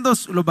está diciendo,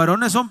 los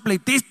varones son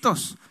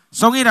pleitistas,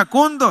 son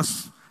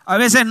iracundos, a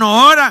veces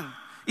no oran,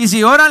 y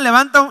si oran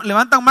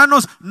levantan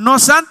manos no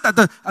santas.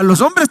 Entonces, a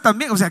los hombres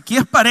también, o sea, aquí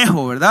es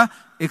parejo, ¿verdad?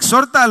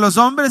 Exhorta a los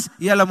hombres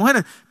y a las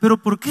mujeres. Pero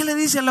 ¿por qué le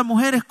dice a las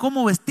mujeres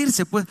cómo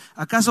vestirse? Pues,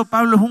 ¿acaso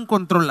Pablo es un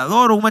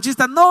controlador o un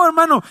machista? No,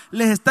 hermano,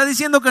 les está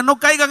diciendo que no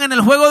caigan en el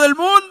juego del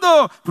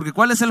mundo. Porque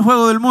 ¿cuál es el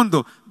juego del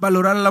mundo?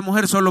 Valorar a la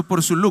mujer solo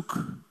por su look.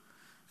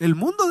 El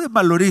mundo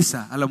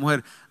desvaloriza a la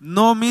mujer.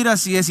 No mira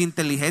si es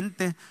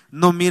inteligente,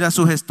 no mira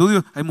sus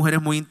estudios. Hay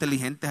mujeres muy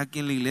inteligentes aquí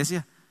en la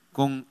iglesia,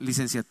 con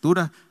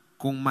licenciatura,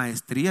 con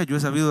maestría. Yo he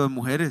sabido de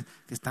mujeres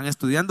que están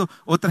estudiando,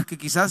 otras que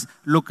quizás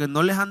lo que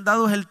no les han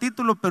dado es el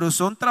título, pero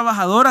son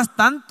trabajadoras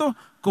tanto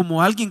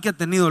como alguien que ha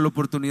tenido la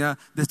oportunidad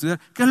de estudiar.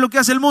 ¿Qué es lo que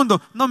hace el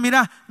mundo? No,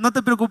 mira, no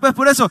te preocupes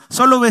por eso,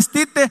 solo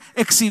vestite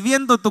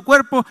exhibiendo tu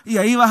cuerpo y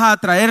ahí vas a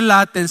atraer la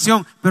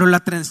atención. Pero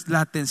la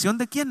atención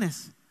 ¿de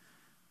quiénes?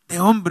 De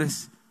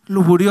hombres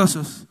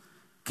lujuriosos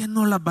que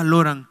no las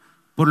valoran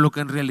por lo que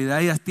en realidad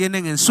ellas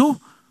tienen en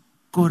su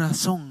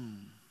corazón.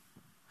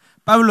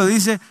 Pablo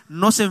dice,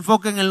 no se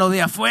enfoquen en lo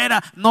de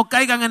afuera, no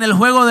caigan en el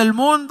juego del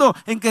mundo,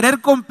 en querer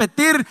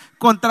competir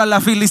contra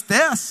las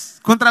filisteas,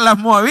 contra las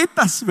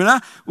moabitas,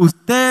 ¿verdad?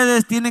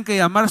 Ustedes tienen que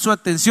llamar su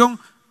atención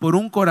por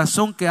un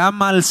corazón que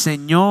ama al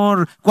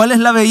Señor. ¿Cuál es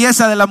la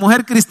belleza de la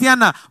mujer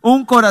cristiana?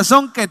 Un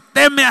corazón que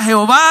teme a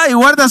Jehová y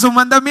guarda sus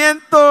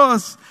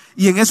mandamientos.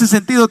 Y en ese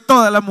sentido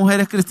todas las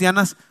mujeres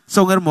cristianas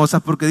son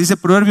hermosas, porque dice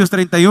Proverbios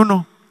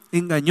 31,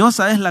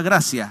 engañosa es la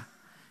gracia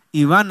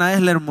y vana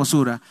es la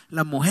hermosura.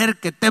 La mujer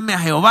que teme a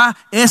Jehová,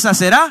 esa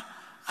será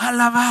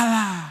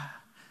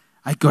alabada.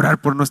 Hay que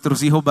orar por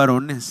nuestros hijos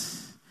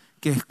varones,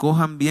 que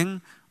escojan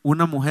bien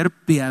una mujer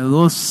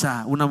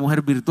piadosa, una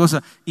mujer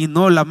virtuosa y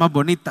no la más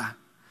bonita,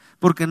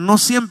 porque no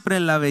siempre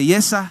la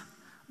belleza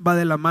va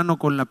de la mano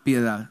con la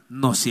piedad,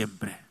 no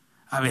siempre,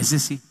 a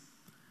veces sí,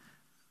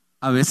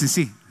 a veces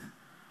sí.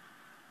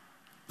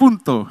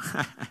 Punto.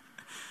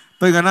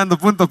 Estoy ganando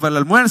puntos para el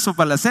almuerzo,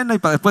 para la cena y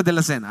para después de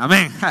la cena,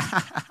 amén.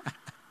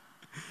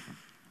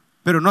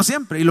 Pero no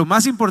siempre, y lo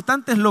más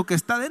importante es lo que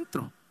está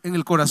dentro, en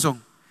el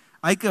corazón.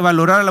 Hay que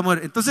valorar a la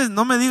mujer. Entonces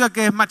no me diga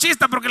que es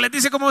machista porque les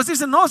dice cómo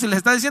vestirse. No, si les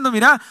está diciendo,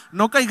 mira,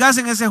 no caigas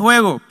en ese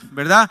juego,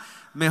 ¿verdad?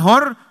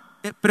 Mejor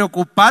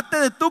preocupate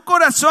de tu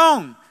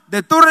corazón,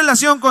 de tu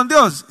relación con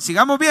Dios.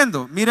 Sigamos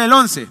viendo, mira el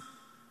 11.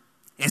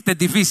 Este es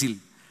difícil.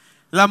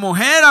 La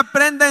mujer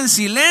aprende en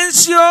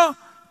silencio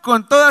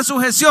con toda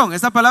sujeción.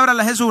 Esta palabra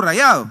las he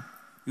subrayado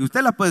y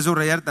usted las puede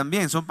subrayar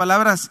también. Son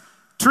palabras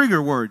trigger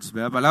words,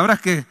 ¿verdad? Palabras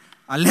que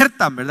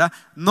alertan, ¿verdad?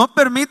 No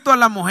permito a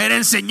la mujer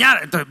enseñar.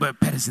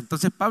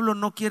 Entonces Pablo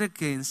no quiere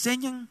que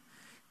enseñen,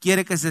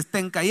 quiere que se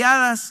estén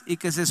calladas y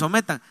que se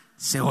sometan.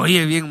 Se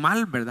oye bien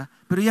mal, ¿verdad?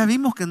 Pero ya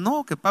vimos que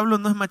no, que Pablo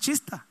no es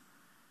machista.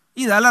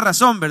 Y da la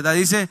razón, ¿verdad?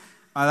 Dice,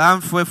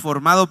 Adán fue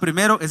formado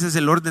primero, ese es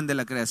el orden de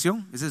la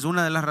creación, esa es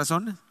una de las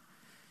razones.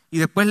 Y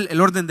después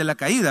el orden de la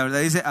caída,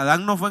 ¿verdad? Dice,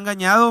 Adán no fue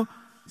engañado,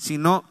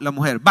 sino la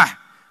mujer.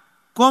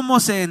 ¿Cómo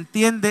se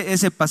entiende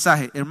ese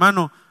pasaje?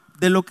 Hermano,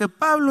 de lo que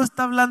Pablo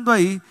está hablando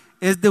ahí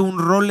es de un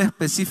rol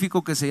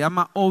específico que se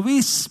llama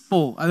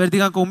obispo. A ver,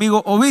 digan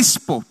conmigo,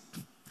 obispo.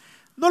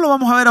 No lo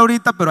vamos a ver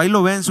ahorita, pero ahí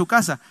lo ve en su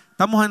casa.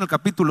 Estamos en el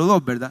capítulo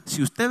 2, ¿verdad?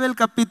 Si usted ve el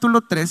capítulo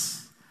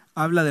 3,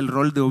 habla del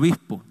rol de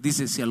obispo.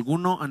 Dice, si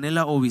alguno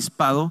anhela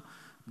obispado,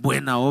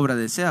 buena obra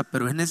desea,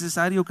 pero es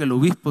necesario que el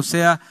obispo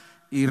sea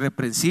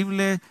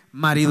irreprensible,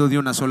 marido de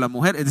una sola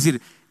mujer. Es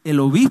decir, el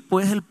obispo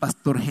es el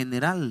pastor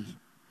general,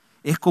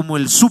 es como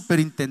el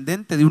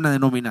superintendente de una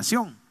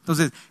denominación.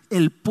 Entonces,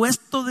 el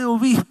puesto de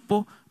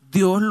obispo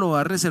Dios lo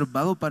ha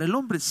reservado para el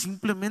hombre,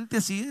 simplemente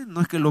así es.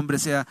 No es que el hombre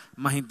sea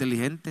más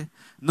inteligente,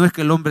 no es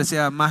que el hombre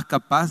sea más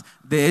capaz.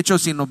 De hecho,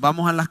 si nos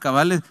vamos a las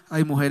cabales,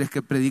 hay mujeres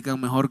que predican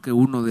mejor que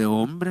uno de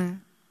hombre.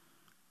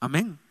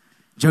 Amén.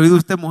 ¿Ya ha oído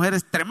usted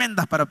mujeres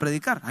tremendas para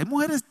predicar? Hay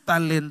mujeres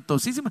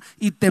talentosísimas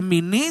y te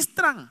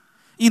ministran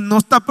y no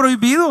está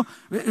prohibido.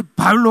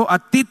 Pablo a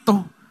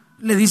Tito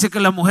le dice que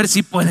la mujer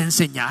sí puede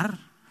enseñar.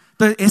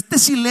 Entonces, este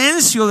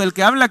silencio del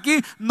que habla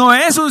aquí no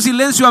es un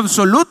silencio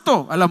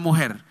absoluto a la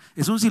mujer.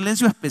 Es un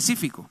silencio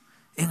específico.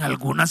 En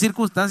algunas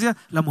circunstancias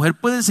la mujer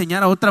puede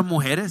enseñar a otras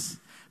mujeres,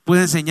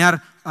 puede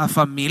enseñar a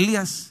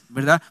familias,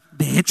 ¿verdad?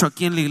 De hecho,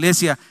 aquí en la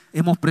iglesia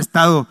hemos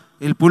prestado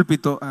el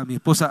púlpito a mi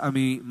esposa, a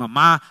mi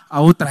mamá,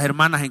 a otras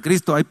hermanas en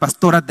Cristo. Hay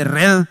pastoras de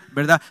red,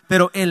 ¿verdad?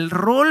 Pero el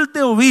rol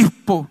de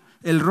obispo,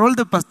 el rol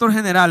de pastor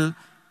general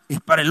es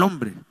para el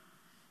hombre.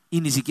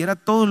 Y ni siquiera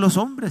todos los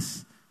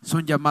hombres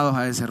son llamados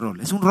a ese rol.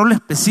 Es un rol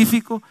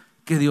específico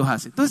que Dios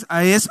hace. Entonces,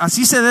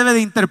 así se debe de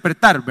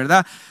interpretar,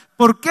 ¿verdad?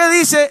 ¿Por qué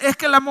dice es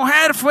que la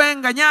mujer fue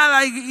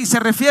engañada y se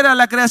refiere a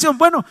la creación?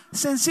 Bueno,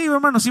 sencillo,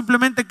 hermano,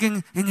 simplemente que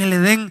en el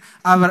Edén,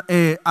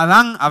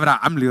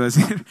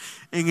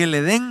 en el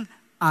Edén,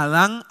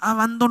 Adán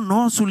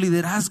abandonó su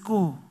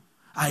liderazgo.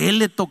 A él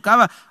le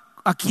tocaba.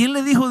 ¿A quién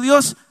le dijo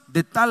Dios?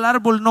 De tal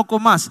árbol no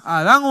comas. ¿A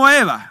Adán o a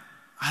Eva?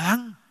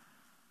 Adán.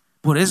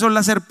 Por eso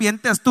la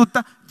serpiente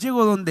astuta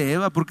llegó donde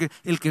Eva, porque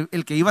el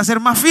que iba a ser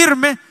más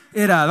firme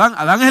era Adán.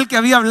 Adán es el que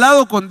había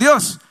hablado con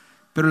Dios.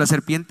 Pero la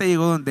serpiente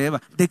llegó donde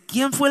Eva. ¿De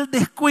quién fue el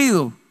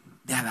descuido?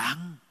 De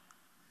Adán.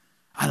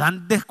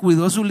 Adán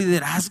descuidó su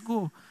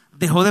liderazgo,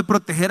 dejó de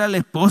proteger a la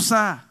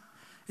esposa.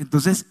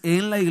 Entonces,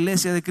 en la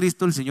iglesia de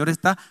Cristo, el Señor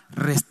está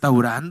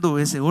restaurando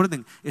ese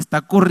orden,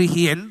 está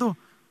corrigiendo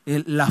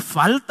la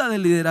falta de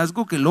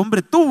liderazgo que el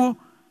hombre tuvo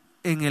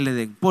en el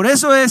Edén. Por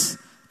eso es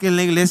que en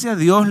la iglesia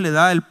Dios le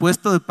da el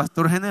puesto de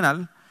pastor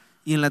general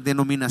y en las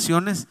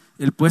denominaciones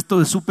el puesto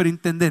de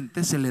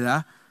superintendente se le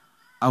da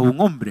a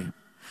un hombre.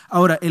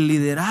 Ahora, el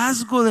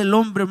liderazgo del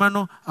hombre,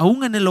 hermano,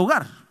 aún en el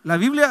hogar. La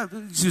Biblia,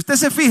 si usted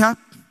se fija,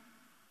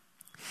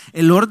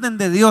 el orden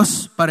de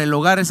Dios para el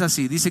hogar es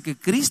así. Dice que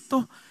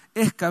Cristo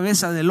es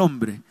cabeza del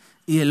hombre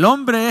y el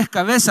hombre es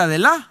cabeza de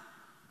la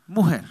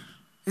mujer.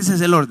 Ese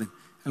es el orden.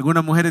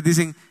 Algunas mujeres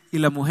dicen, y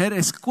la mujer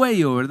es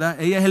cuello, ¿verdad?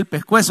 Ella es el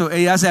pescuezo,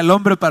 ella hace al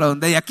hombre para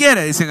donde ella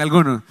quiere, dicen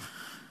algunos.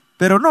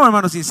 Pero no,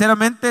 hermano,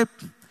 sinceramente,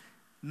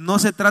 no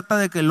se trata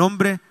de que el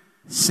hombre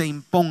se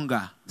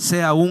imponga,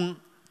 sea un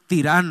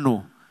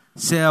tirano,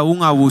 sea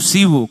un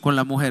abusivo con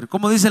la mujer.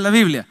 ¿Cómo dice la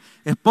Biblia?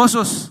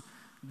 Esposos,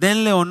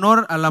 denle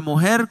honor a la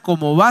mujer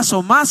como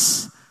vaso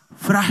más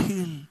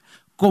frágil,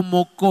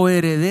 como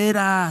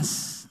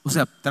coherederas. O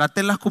sea,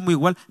 trátenlas como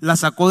igual. La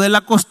sacó de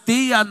la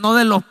costilla, no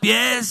de los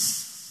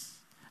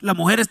pies. La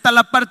mujer está a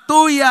la par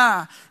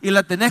tuya y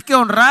la tenés que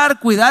honrar,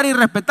 cuidar y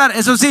respetar.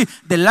 Eso sí,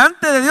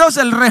 delante de Dios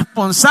el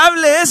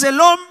responsable es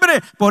el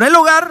hombre por el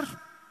hogar.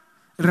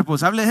 El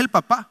responsable es el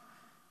papá.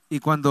 Y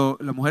cuando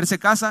la mujer se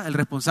casa, el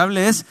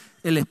responsable es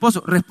el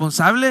esposo.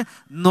 Responsable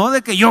no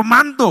de que yo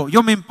mando,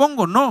 yo me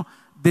impongo, no.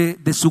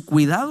 De su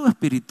cuidado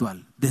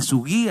espiritual, de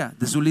su guía,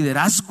 de su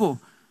liderazgo,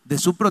 de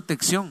su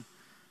protección.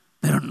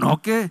 Pero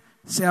no que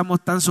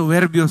seamos tan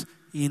soberbios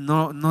y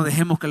no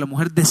dejemos que la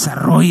mujer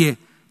desarrolle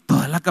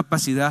toda la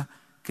capacidad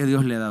que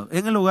Dios le ha dado.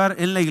 En el hogar,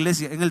 en la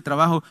iglesia, en el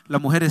trabajo, la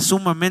mujer es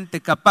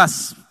sumamente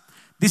capaz.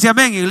 Dice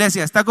amén,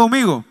 iglesia, ¿está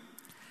conmigo?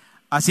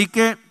 Así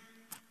que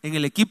en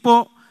el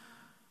equipo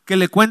que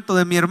le cuento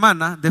de mi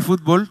hermana de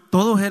fútbol,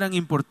 todos eran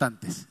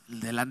importantes.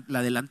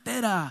 La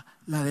delantera,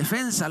 la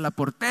defensa, la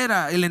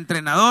portera, el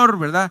entrenador,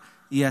 ¿verdad?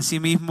 Y así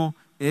mismo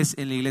es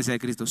en la iglesia de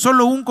Cristo.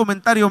 Solo un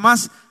comentario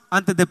más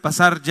antes de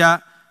pasar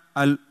ya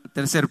al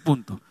tercer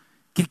punto.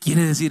 ¿Qué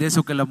quiere decir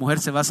eso que la mujer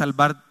se va a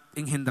salvar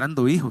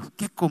engendrando hijos?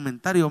 Qué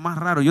comentario más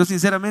raro. Yo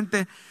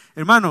sinceramente,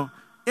 hermano,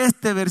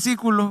 este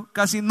versículo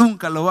casi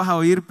nunca lo vas a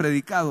oír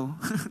predicado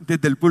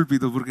desde el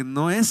púlpito, porque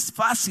no es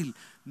fácil,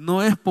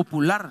 no es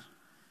popular.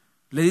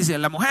 Le dice,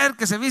 la mujer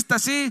que se vista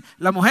así,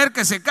 la mujer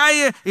que se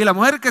calle y la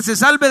mujer que se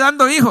salve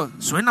dando hijos.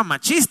 Suena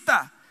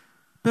machista,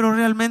 pero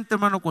realmente,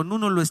 hermano, cuando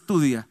uno lo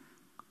estudia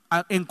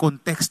en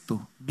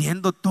contexto,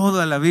 viendo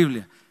toda la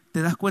Biblia,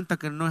 te das cuenta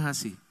que no es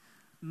así.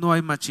 No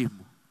hay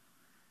machismo.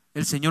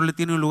 El Señor le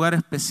tiene un lugar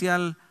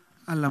especial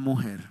a la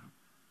mujer.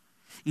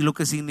 Y lo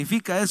que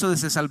significa eso de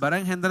se salvará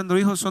engendrando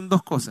hijos son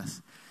dos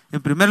cosas.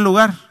 En primer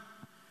lugar,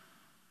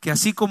 que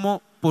así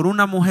como por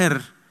una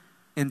mujer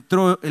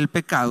entró el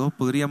pecado,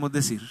 podríamos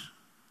decir,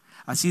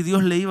 así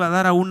Dios le iba a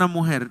dar a una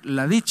mujer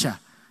la dicha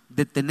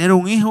de tener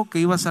un hijo que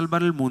iba a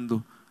salvar el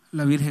mundo,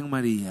 la Virgen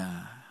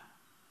María.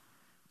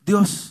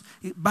 Dios,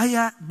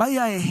 vaya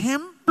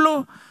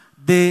ejemplo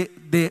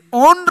de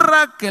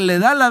honra que le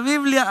da la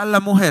Biblia a la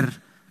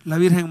mujer, la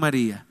Virgen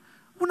María.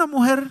 Una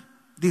mujer,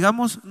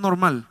 digamos,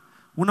 normal,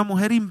 una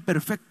mujer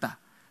imperfecta,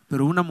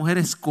 pero una mujer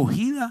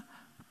escogida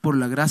por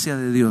la gracia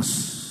de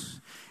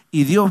Dios.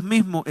 Y Dios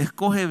mismo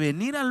escoge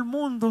venir al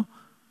mundo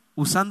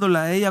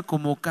usándola a ella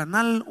como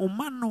canal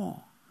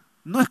humano.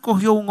 No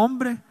escogió un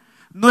hombre,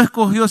 no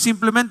escogió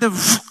simplemente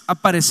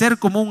aparecer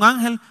como un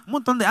ángel. Un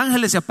montón de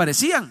ángeles se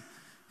aparecían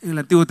en el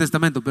Antiguo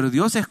Testamento, pero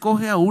Dios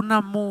escoge a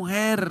una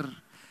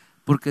mujer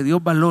porque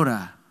Dios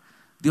valora,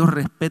 Dios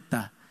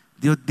respeta,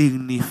 Dios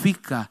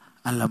dignifica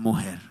a la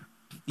mujer.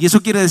 Y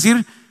eso quiere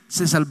decir,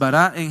 se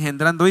salvará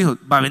engendrando hijos.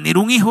 Va a venir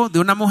un hijo de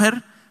una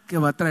mujer que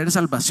va a traer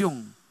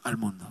salvación al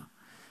mundo.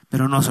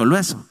 Pero no solo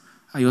eso,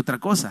 hay otra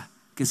cosa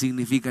que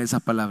significa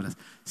esas palabras.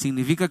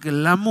 Significa que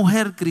la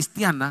mujer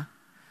cristiana,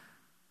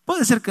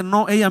 puede ser que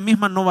no, ella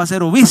misma no va a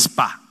ser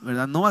obispa,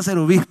 ¿verdad? No va a ser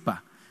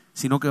obispa,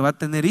 sino que va a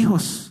tener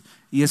hijos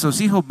y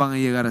esos hijos van a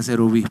llegar a ser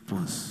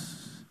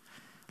obispos.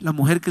 La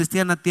mujer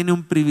cristiana tiene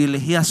un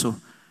privilegiazo,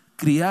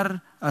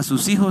 criar a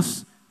sus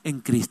hijos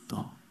en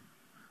Cristo.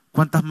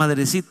 ¿Cuántas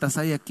madrecitas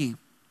hay aquí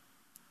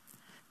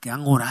que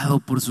han orado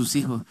por sus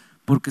hijos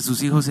porque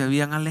sus hijos se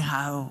habían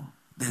alejado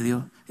de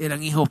Dios?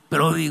 Eran hijos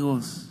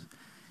pródigos.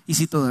 Y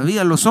si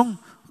todavía lo son,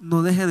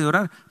 no deje de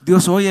orar.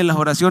 Dios oye las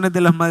oraciones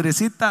de las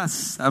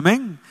madrecitas.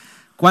 Amén.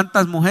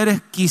 ¿Cuántas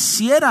mujeres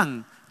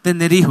quisieran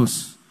tener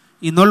hijos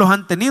y no los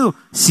han tenido?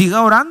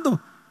 Siga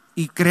orando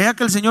y crea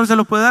que el Señor se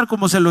los puede dar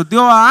como se los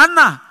dio a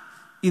Ana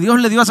y Dios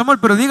le dio a Samuel.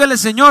 Pero dígale,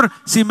 Señor,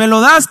 si me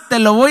lo das, te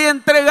lo voy a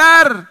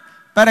entregar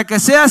para que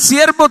sea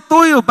siervo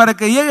tuyo, para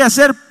que llegue a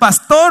ser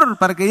pastor,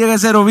 para que llegue a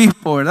ser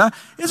obispo, ¿verdad?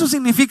 Eso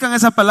significan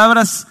esas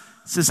palabras,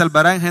 se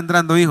salvará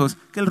engendrando hijos,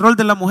 que el rol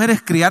de la mujer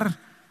es criar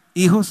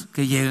hijos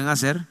que lleguen a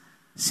ser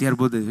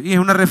siervos de Dios. Y es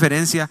una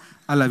referencia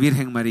a la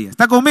Virgen María.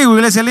 ¿Está conmigo,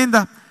 iglesia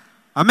linda?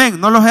 Amén,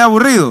 no los he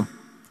aburrido,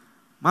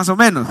 más o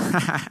menos.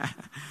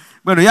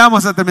 Bueno, ya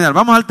vamos a terminar.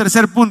 Vamos al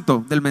tercer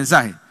punto del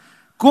mensaje.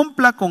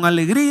 Cumpla con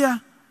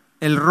alegría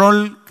el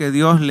rol que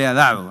Dios le ha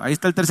dado. Ahí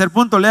está el tercer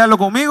punto, léalo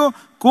conmigo.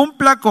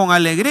 Cumpla con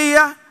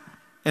alegría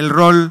el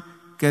rol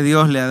que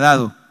Dios le ha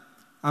dado.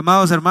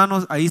 Amados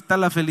hermanos, ahí está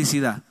la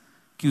felicidad.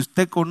 Que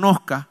usted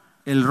conozca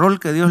el rol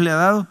que Dios le ha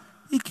dado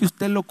y que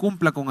usted lo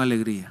cumpla con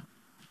alegría.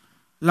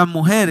 Las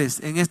mujeres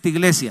en esta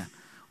iglesia,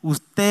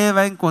 usted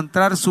va a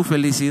encontrar su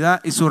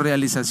felicidad y su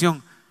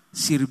realización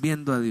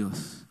sirviendo a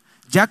Dios.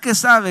 Ya que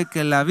sabe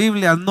que la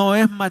Biblia no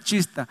es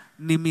machista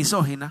ni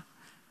misógina,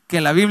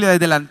 que la Biblia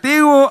desde el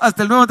Antiguo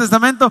hasta el Nuevo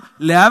Testamento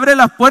le abre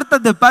las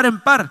puertas de par en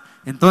par,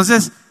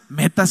 entonces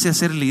métase a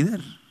ser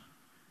líder.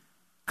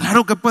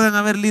 Claro que pueden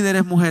haber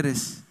líderes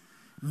mujeres.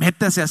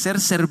 Métase a ser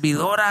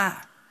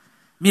servidora.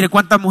 Mire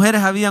cuántas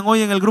mujeres habían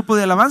hoy en el grupo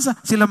de alabanza.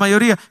 Si la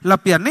mayoría, la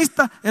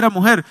pianista era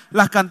mujer,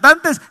 las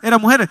cantantes eran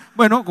mujeres.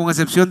 Bueno, con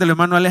excepción del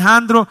hermano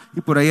Alejandro,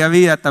 y por ahí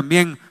había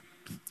también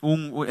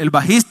el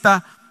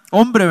bajista,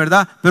 hombre,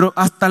 ¿verdad? Pero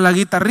hasta la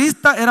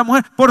guitarrista era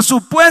mujer. Por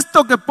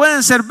supuesto que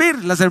pueden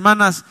servir las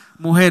hermanas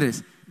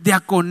mujeres.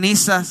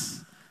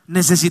 Diaconisas,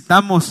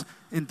 necesitamos,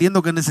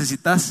 entiendo que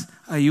necesitas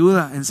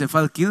ayuda en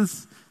Cephal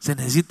Kids, se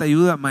necesita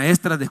ayuda,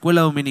 maestras de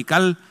escuela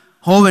dominical,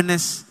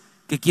 jóvenes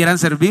que quieran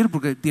servir,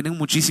 porque tienen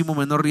muchísimo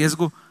menor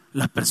riesgo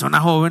las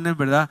personas jóvenes,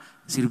 ¿verdad?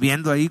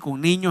 Sirviendo ahí con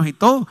niños y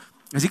todo.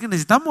 Así que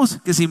necesitamos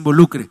que se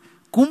involucre,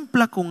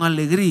 cumpla con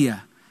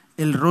alegría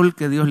el rol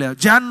que Dios le da.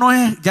 Ya no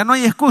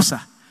hay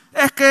excusa.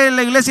 Es que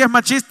la iglesia es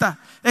machista,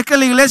 es que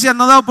la iglesia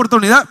no da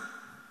oportunidad.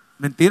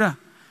 Mentira,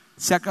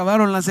 se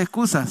acabaron las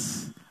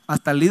excusas.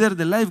 Hasta líder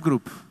de Life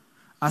Group,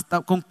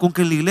 hasta con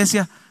que la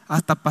iglesia,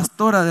 hasta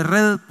pastora de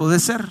red puede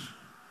ser.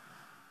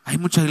 Hay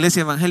muchas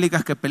iglesias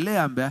evangélicas que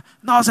pelean, ¿verdad?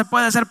 No se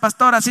puede ser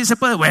pastora, sí se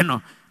puede.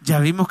 Bueno, ya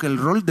vimos que el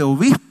rol de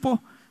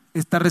obispo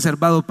está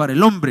reservado para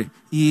el hombre,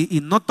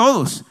 y no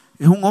todos,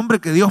 es un hombre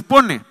que Dios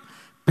pone,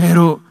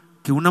 pero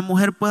que una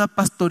mujer pueda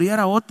pastorear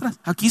a otras.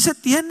 Aquí se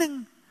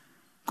tienen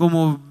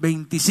como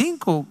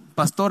 25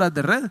 pastoras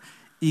de red.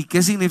 ¿Y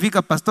qué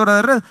significa pastora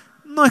de red?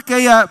 No es que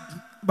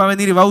ella va a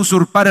venir y va a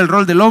usurpar el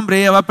rol del hombre,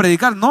 ella va a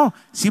predicar, no,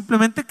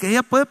 simplemente que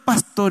ella puede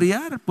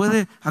pastorear,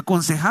 puede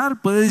aconsejar,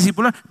 puede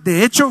discipular.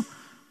 De hecho,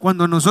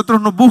 cuando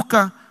nosotros nos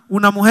busca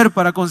una mujer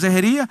para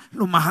consejería,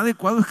 lo más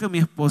adecuado es que mi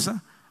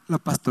esposa la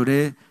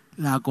pastoree,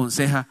 la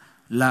aconseja,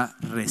 la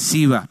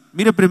reciba.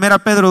 Mire 1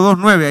 Pedro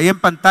 2:9, ahí en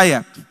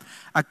pantalla.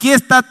 Aquí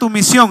está tu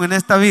misión en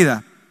esta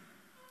vida.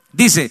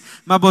 Dice,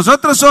 mas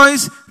vosotros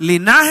sois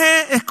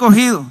linaje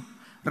escogido,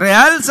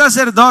 real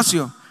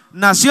sacerdocio,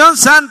 nación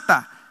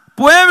santa,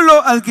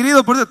 pueblo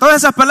adquirido por Dios. Todas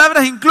esas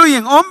palabras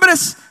incluyen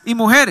hombres y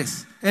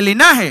mujeres. El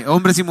linaje,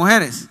 hombres y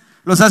mujeres.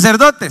 Los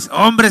sacerdotes,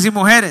 hombres y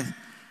mujeres.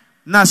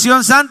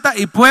 Nación santa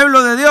y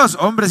pueblo de Dios,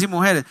 hombres y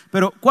mujeres.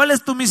 Pero ¿cuál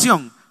es tu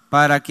misión?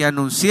 Para que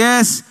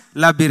anuncies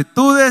las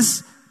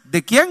virtudes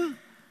de ¿quién?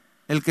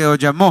 El que os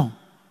llamó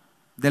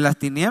de las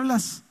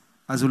tinieblas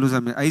a su luz.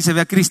 Ahí se ve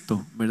a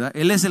Cristo, ¿verdad?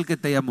 Él es el que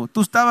te llamó. Tú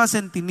estabas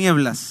en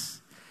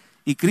tinieblas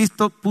y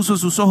Cristo puso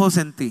sus ojos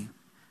en ti.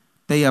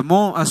 Te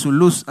llamó a su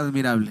luz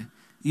admirable.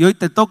 Y hoy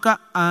te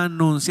toca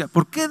anunciar.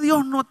 ¿Por qué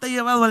Dios no te ha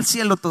llevado al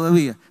cielo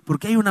todavía?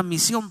 Porque hay una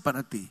misión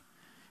para ti.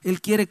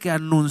 Él quiere que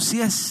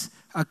anuncies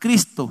a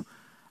Cristo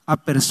a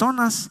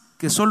personas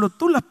que solo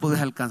tú las puedes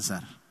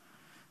alcanzar.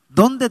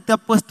 ¿Dónde te ha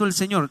puesto el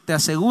Señor? Te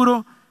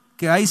aseguro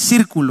que hay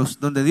círculos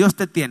donde Dios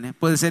te tiene.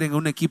 Puede ser en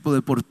un equipo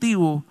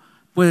deportivo,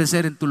 puede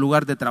ser en tu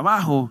lugar de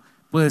trabajo,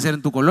 puede ser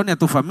en tu colonia,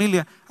 tu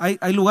familia.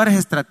 Hay lugares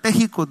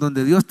estratégicos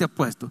donde Dios te ha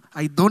puesto.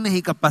 Hay dones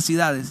y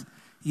capacidades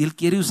y Él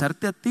quiere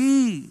usarte a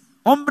ti.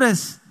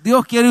 Hombres,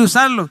 Dios quiere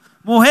usarlos.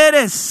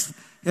 Mujeres,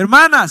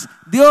 hermanas,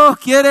 Dios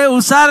quiere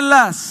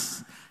usarlas.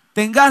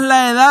 Tengas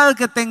la edad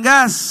que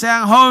tengas,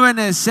 sean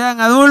jóvenes,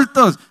 sean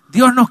adultos,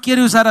 Dios nos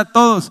quiere usar a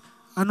todos.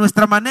 A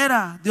nuestra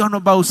manera, Dios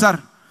nos va a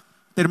usar.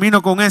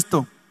 Termino con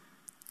esto.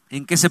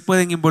 ¿En qué se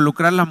pueden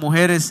involucrar las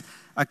mujeres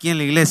aquí en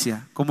la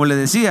iglesia? Como le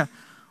decía,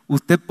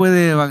 usted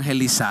puede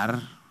evangelizar,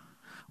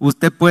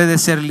 usted puede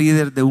ser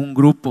líder de un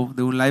grupo,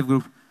 de un life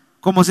group.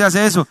 ¿Cómo se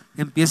hace eso?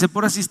 Empiece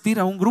por asistir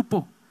a un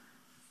grupo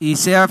y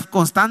sea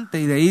constante,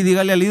 y de ahí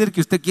dígale al líder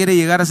que usted quiere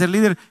llegar a ser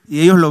líder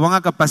y ellos lo van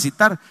a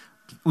capacitar.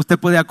 Usted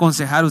puede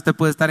aconsejar, usted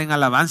puede estar en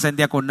alabanza, en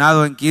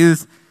diaconado, en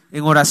kids,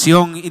 en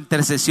oración,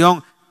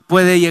 intercesión,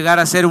 puede llegar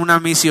a ser una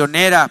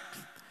misionera.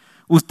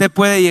 Usted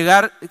puede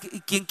llegar,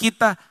 ¿quién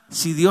quita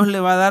si Dios le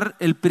va a dar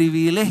el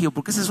privilegio?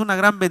 Porque esa es una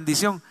gran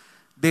bendición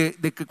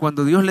de que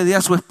cuando Dios le dé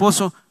a su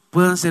esposo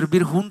puedan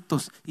servir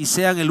juntos y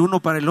sean el uno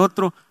para el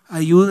otro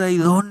ayuda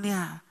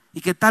idónea.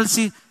 ¿Y qué tal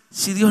si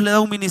Dios le da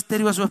un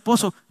ministerio a su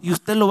esposo y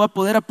usted lo va a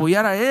poder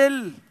apoyar a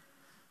él?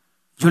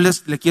 Yo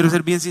le quiero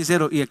ser bien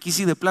sincero, y aquí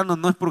sí de plano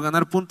no es por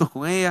ganar puntos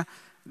con ella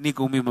ni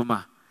con mi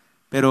mamá,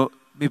 pero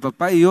mi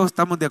papá y yo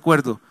estamos de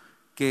acuerdo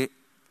que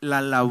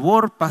la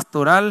labor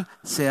pastoral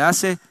se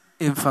hace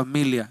en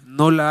familia,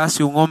 no la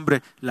hace un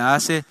hombre, la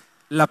hace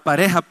la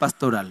pareja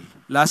pastoral,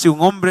 la hace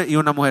un hombre y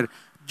una mujer.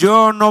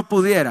 Yo no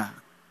pudiera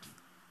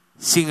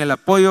sin el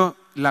apoyo,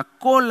 la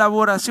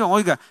colaboración.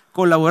 Oiga,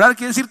 colaborar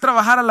quiere decir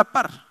trabajar a la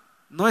par,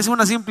 no es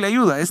una simple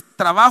ayuda, es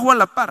trabajo a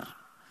la par.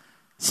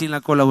 Sin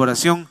la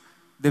colaboración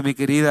de mi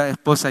querida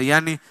esposa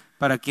Yani,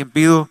 para quien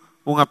pido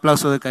un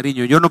aplauso de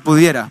cariño. Yo no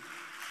pudiera.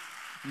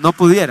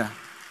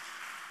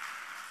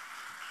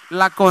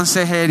 La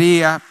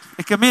consejería,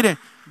 es que mire,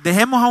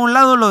 dejemos a un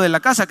lado lo de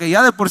la casa, que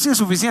ya de por sí es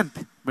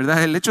suficiente,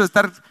 ¿verdad? El hecho de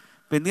estar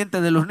pendiente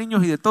de los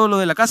niños y de todo lo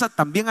de la casa,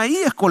 también ahí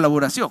es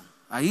colaboración.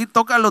 Ahí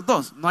toca a los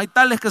dos. No hay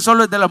tales que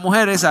solo es de la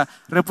mujer, esa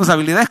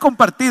responsabilidad es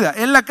compartida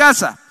en la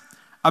casa.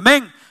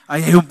 Amén.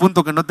 Ahí hay un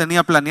punto que no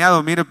tenía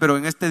planeado, mire, pero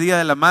en este Día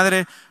de la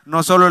Madre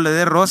no solo le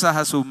dé rosas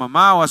a su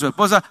mamá o a su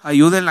esposa,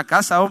 ayude en la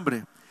casa,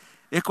 hombre.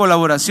 Es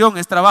colaboración,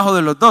 es trabajo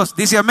de los dos.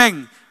 Dice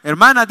amén.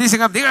 Hermanas,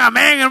 digan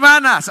amén,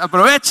 hermanas,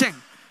 aprovechen.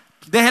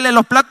 Déjele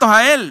los platos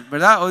a él,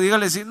 ¿verdad? O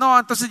dígale, si no,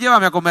 entonces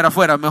llévame a comer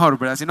afuera mejor,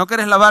 ¿verdad? Si no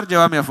quieres lavar,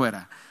 llévame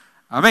afuera.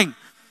 Amén.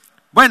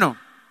 Bueno,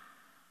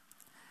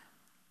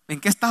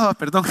 ¿en qué estaba?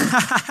 Perdón.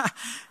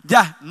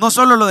 Ya, no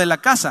solo lo de la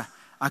casa.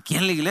 Aquí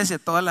en la iglesia,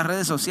 todas las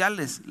redes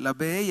sociales, las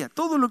ve ella.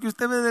 Todo lo que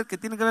usted ve que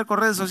tiene que ver con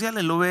redes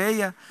sociales, lo ve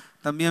ella.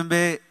 También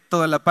ve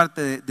toda la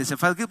parte de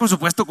Cephal Kids, por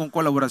supuesto con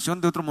colaboración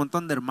de otro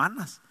montón de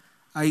hermanas.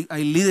 Hay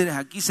líderes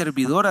aquí,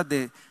 servidoras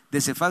de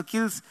Cephal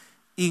Kids,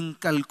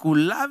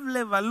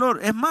 incalculable valor.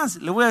 Es más,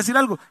 le voy a decir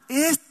algo,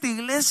 esta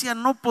iglesia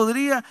no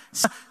podría,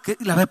 que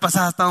la vez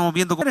pasada estábamos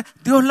viendo cómo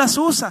Dios las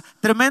usa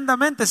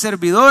tremendamente,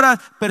 servidoras,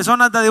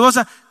 personas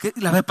dadivosas, que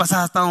la vez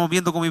pasada estábamos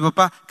viendo con mi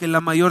papá que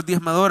la mayor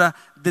diezmadora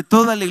de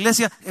toda la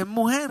iglesia es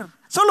mujer.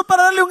 Solo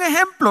para darle un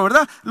ejemplo,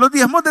 ¿verdad? Los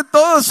diezmos de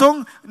todos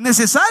son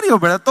necesarios,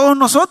 ¿verdad? Todos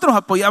nosotros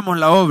apoyamos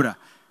la obra.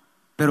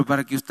 Pero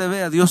para que usted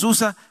vea, Dios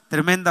usa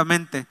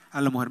tremendamente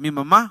a la mujer. Mi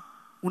mamá,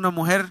 una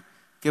mujer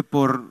que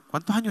por,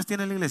 ¿cuántos años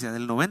tiene la iglesia?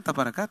 Del 90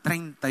 para acá,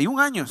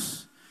 31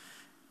 años.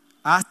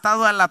 Ha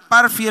estado a la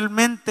par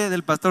fielmente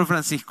del pastor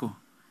Francisco.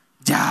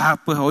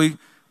 Ya, pues hoy,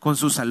 con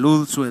su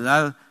salud, su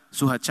edad,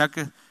 sus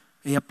achaques,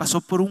 ella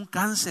pasó por un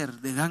cáncer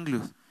de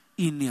ganglios.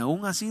 Y ni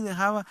aún así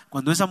dejaba,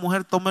 cuando esa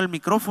mujer toma el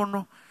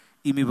micrófono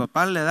y mi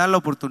papá le da la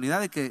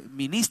oportunidad de que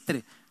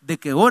ministre, de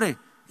que ore,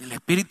 el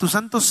Espíritu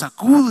Santo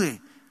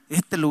sacude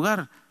este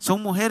lugar.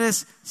 Son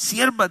mujeres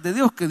siervas de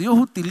Dios que Dios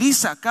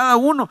utiliza a cada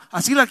uno.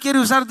 Así la quiere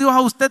usar Dios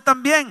a usted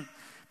también.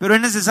 Pero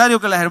es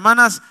necesario que las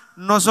hermanas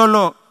no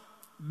solo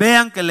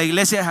vean que la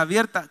iglesia es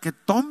abierta, que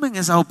tomen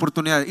esas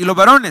oportunidades. Y los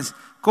varones,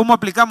 ¿cómo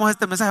aplicamos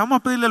este mensaje? Vamos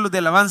a pedirle a los de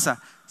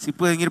alabanza si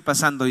pueden ir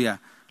pasando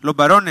ya. Los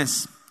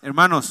varones,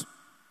 hermanos,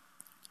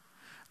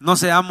 no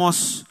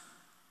seamos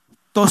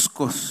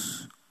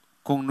toscos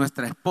con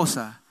nuestra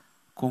esposa,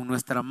 con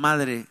nuestra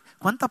madre.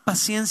 ¿Cuánta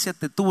paciencia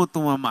te tuvo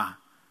tu mamá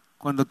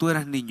cuando tú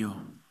eras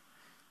niño?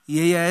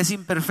 Y ella es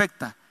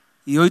imperfecta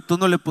y hoy tú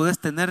no le puedes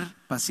tener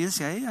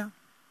paciencia a ella.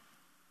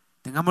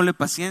 Tengámosle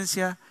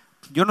paciencia.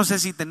 Yo no sé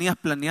si tenías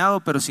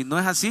planeado, pero si no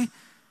es así,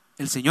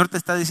 el Señor te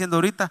está diciendo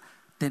ahorita,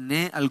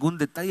 tené algún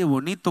detalle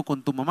bonito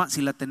con tu mamá.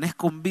 Si la tenés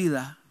con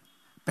vida,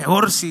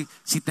 peor si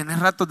tenés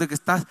ratos de que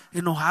estás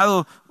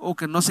enojado o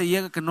que no se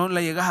llega, que no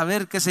la llegas a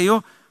ver, qué sé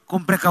yo,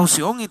 con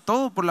precaución y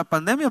todo por la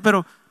pandemia,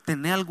 pero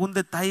tené algún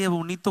detalle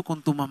bonito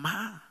con tu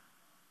mamá,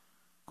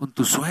 con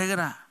tu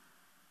suegra,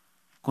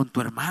 con tu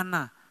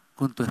hermana,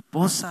 con tu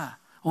esposa.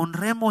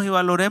 Honremos y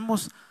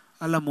valoremos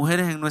a las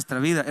mujeres en nuestra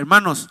vida.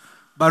 Hermanos,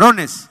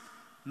 varones,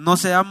 no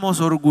seamos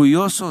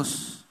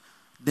orgullosos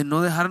de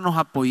no dejarnos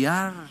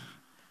apoyar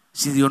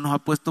si Dios nos ha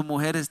puesto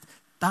mujeres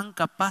tan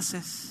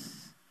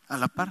capaces a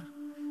la par,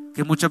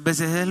 que muchas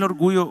veces es el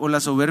orgullo o la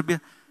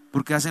soberbia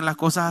porque hacen las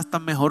cosas hasta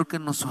mejor que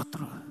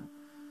nosotros.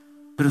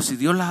 Pero si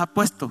Dios las ha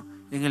puesto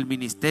en el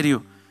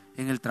ministerio,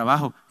 en el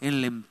trabajo,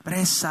 en la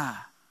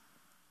empresa,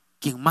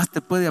 ¿quién más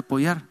te puede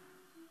apoyar?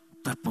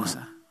 Tu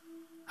esposa.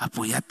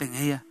 Apóyate en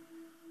ella,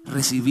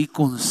 recibí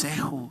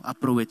consejo,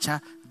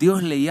 aprovechá.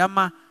 Dios le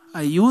llama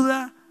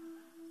ayuda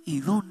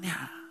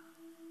idónea.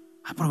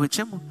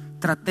 Aprovechemos,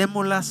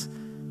 tratémoslas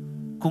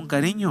con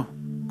cariño,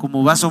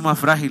 como vaso más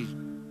frágil.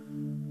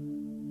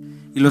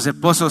 Y los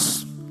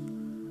esposos,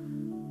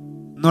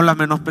 no las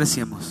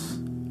menospreciemos.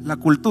 La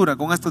cultura,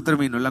 con esto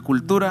termino, la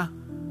cultura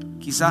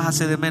quizás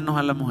hace de menos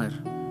a la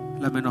mujer,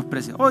 la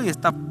menosprecia. Hoy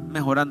está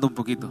mejorando un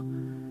poquito,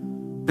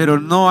 pero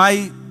no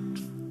hay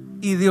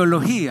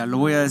ideología, lo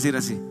voy a decir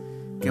así,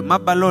 que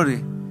más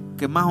valore,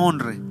 que más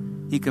honre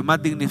y que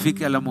más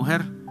dignifique a la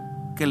mujer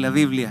que la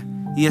Biblia.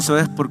 Y eso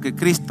es porque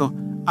Cristo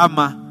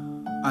ama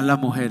a las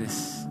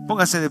mujeres.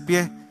 Póngase de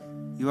pie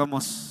y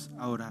vamos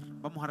a orar.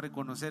 Vamos a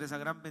reconocer esa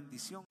gran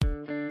bendición.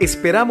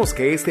 Esperamos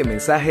que este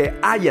mensaje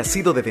haya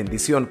sido de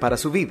bendición para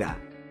su vida.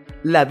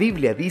 La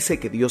Biblia dice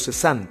que Dios es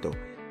santo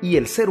y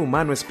el ser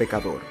humano es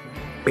pecador,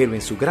 pero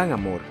en su gran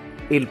amor,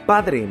 el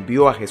Padre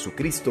envió a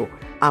Jesucristo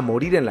a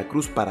morir en la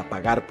cruz para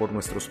pagar por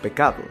nuestros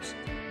pecados.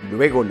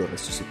 Luego lo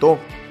resucitó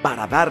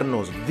para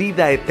darnos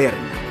vida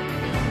eterna.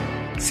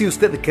 Si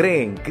usted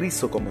cree en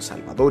Cristo como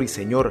Salvador y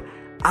Señor,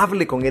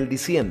 hable con Él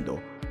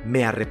diciendo: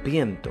 me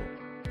arrepiento,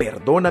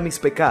 perdona mis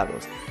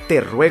pecados,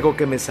 te ruego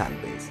que me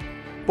salves.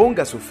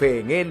 Ponga su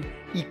fe en Él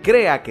y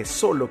crea que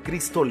solo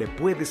Cristo le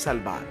puede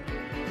salvar.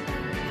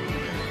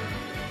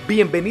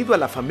 Bienvenido a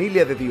la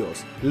familia de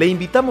Dios. Le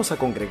invitamos a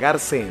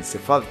congregarse en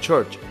Cephal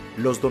Church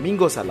los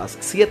domingos a las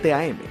 7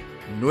 a.m.,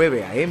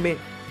 9 a.m.,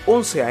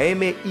 11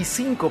 a.m. y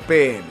 5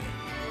 p.m.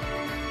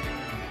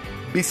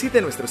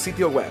 Visite nuestro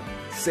sitio web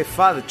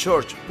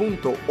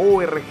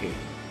cephadchurch.org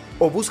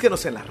o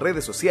búsquenos en las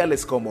redes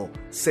sociales como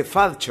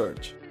Cephal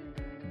Church.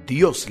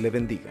 Dios le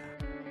bendiga.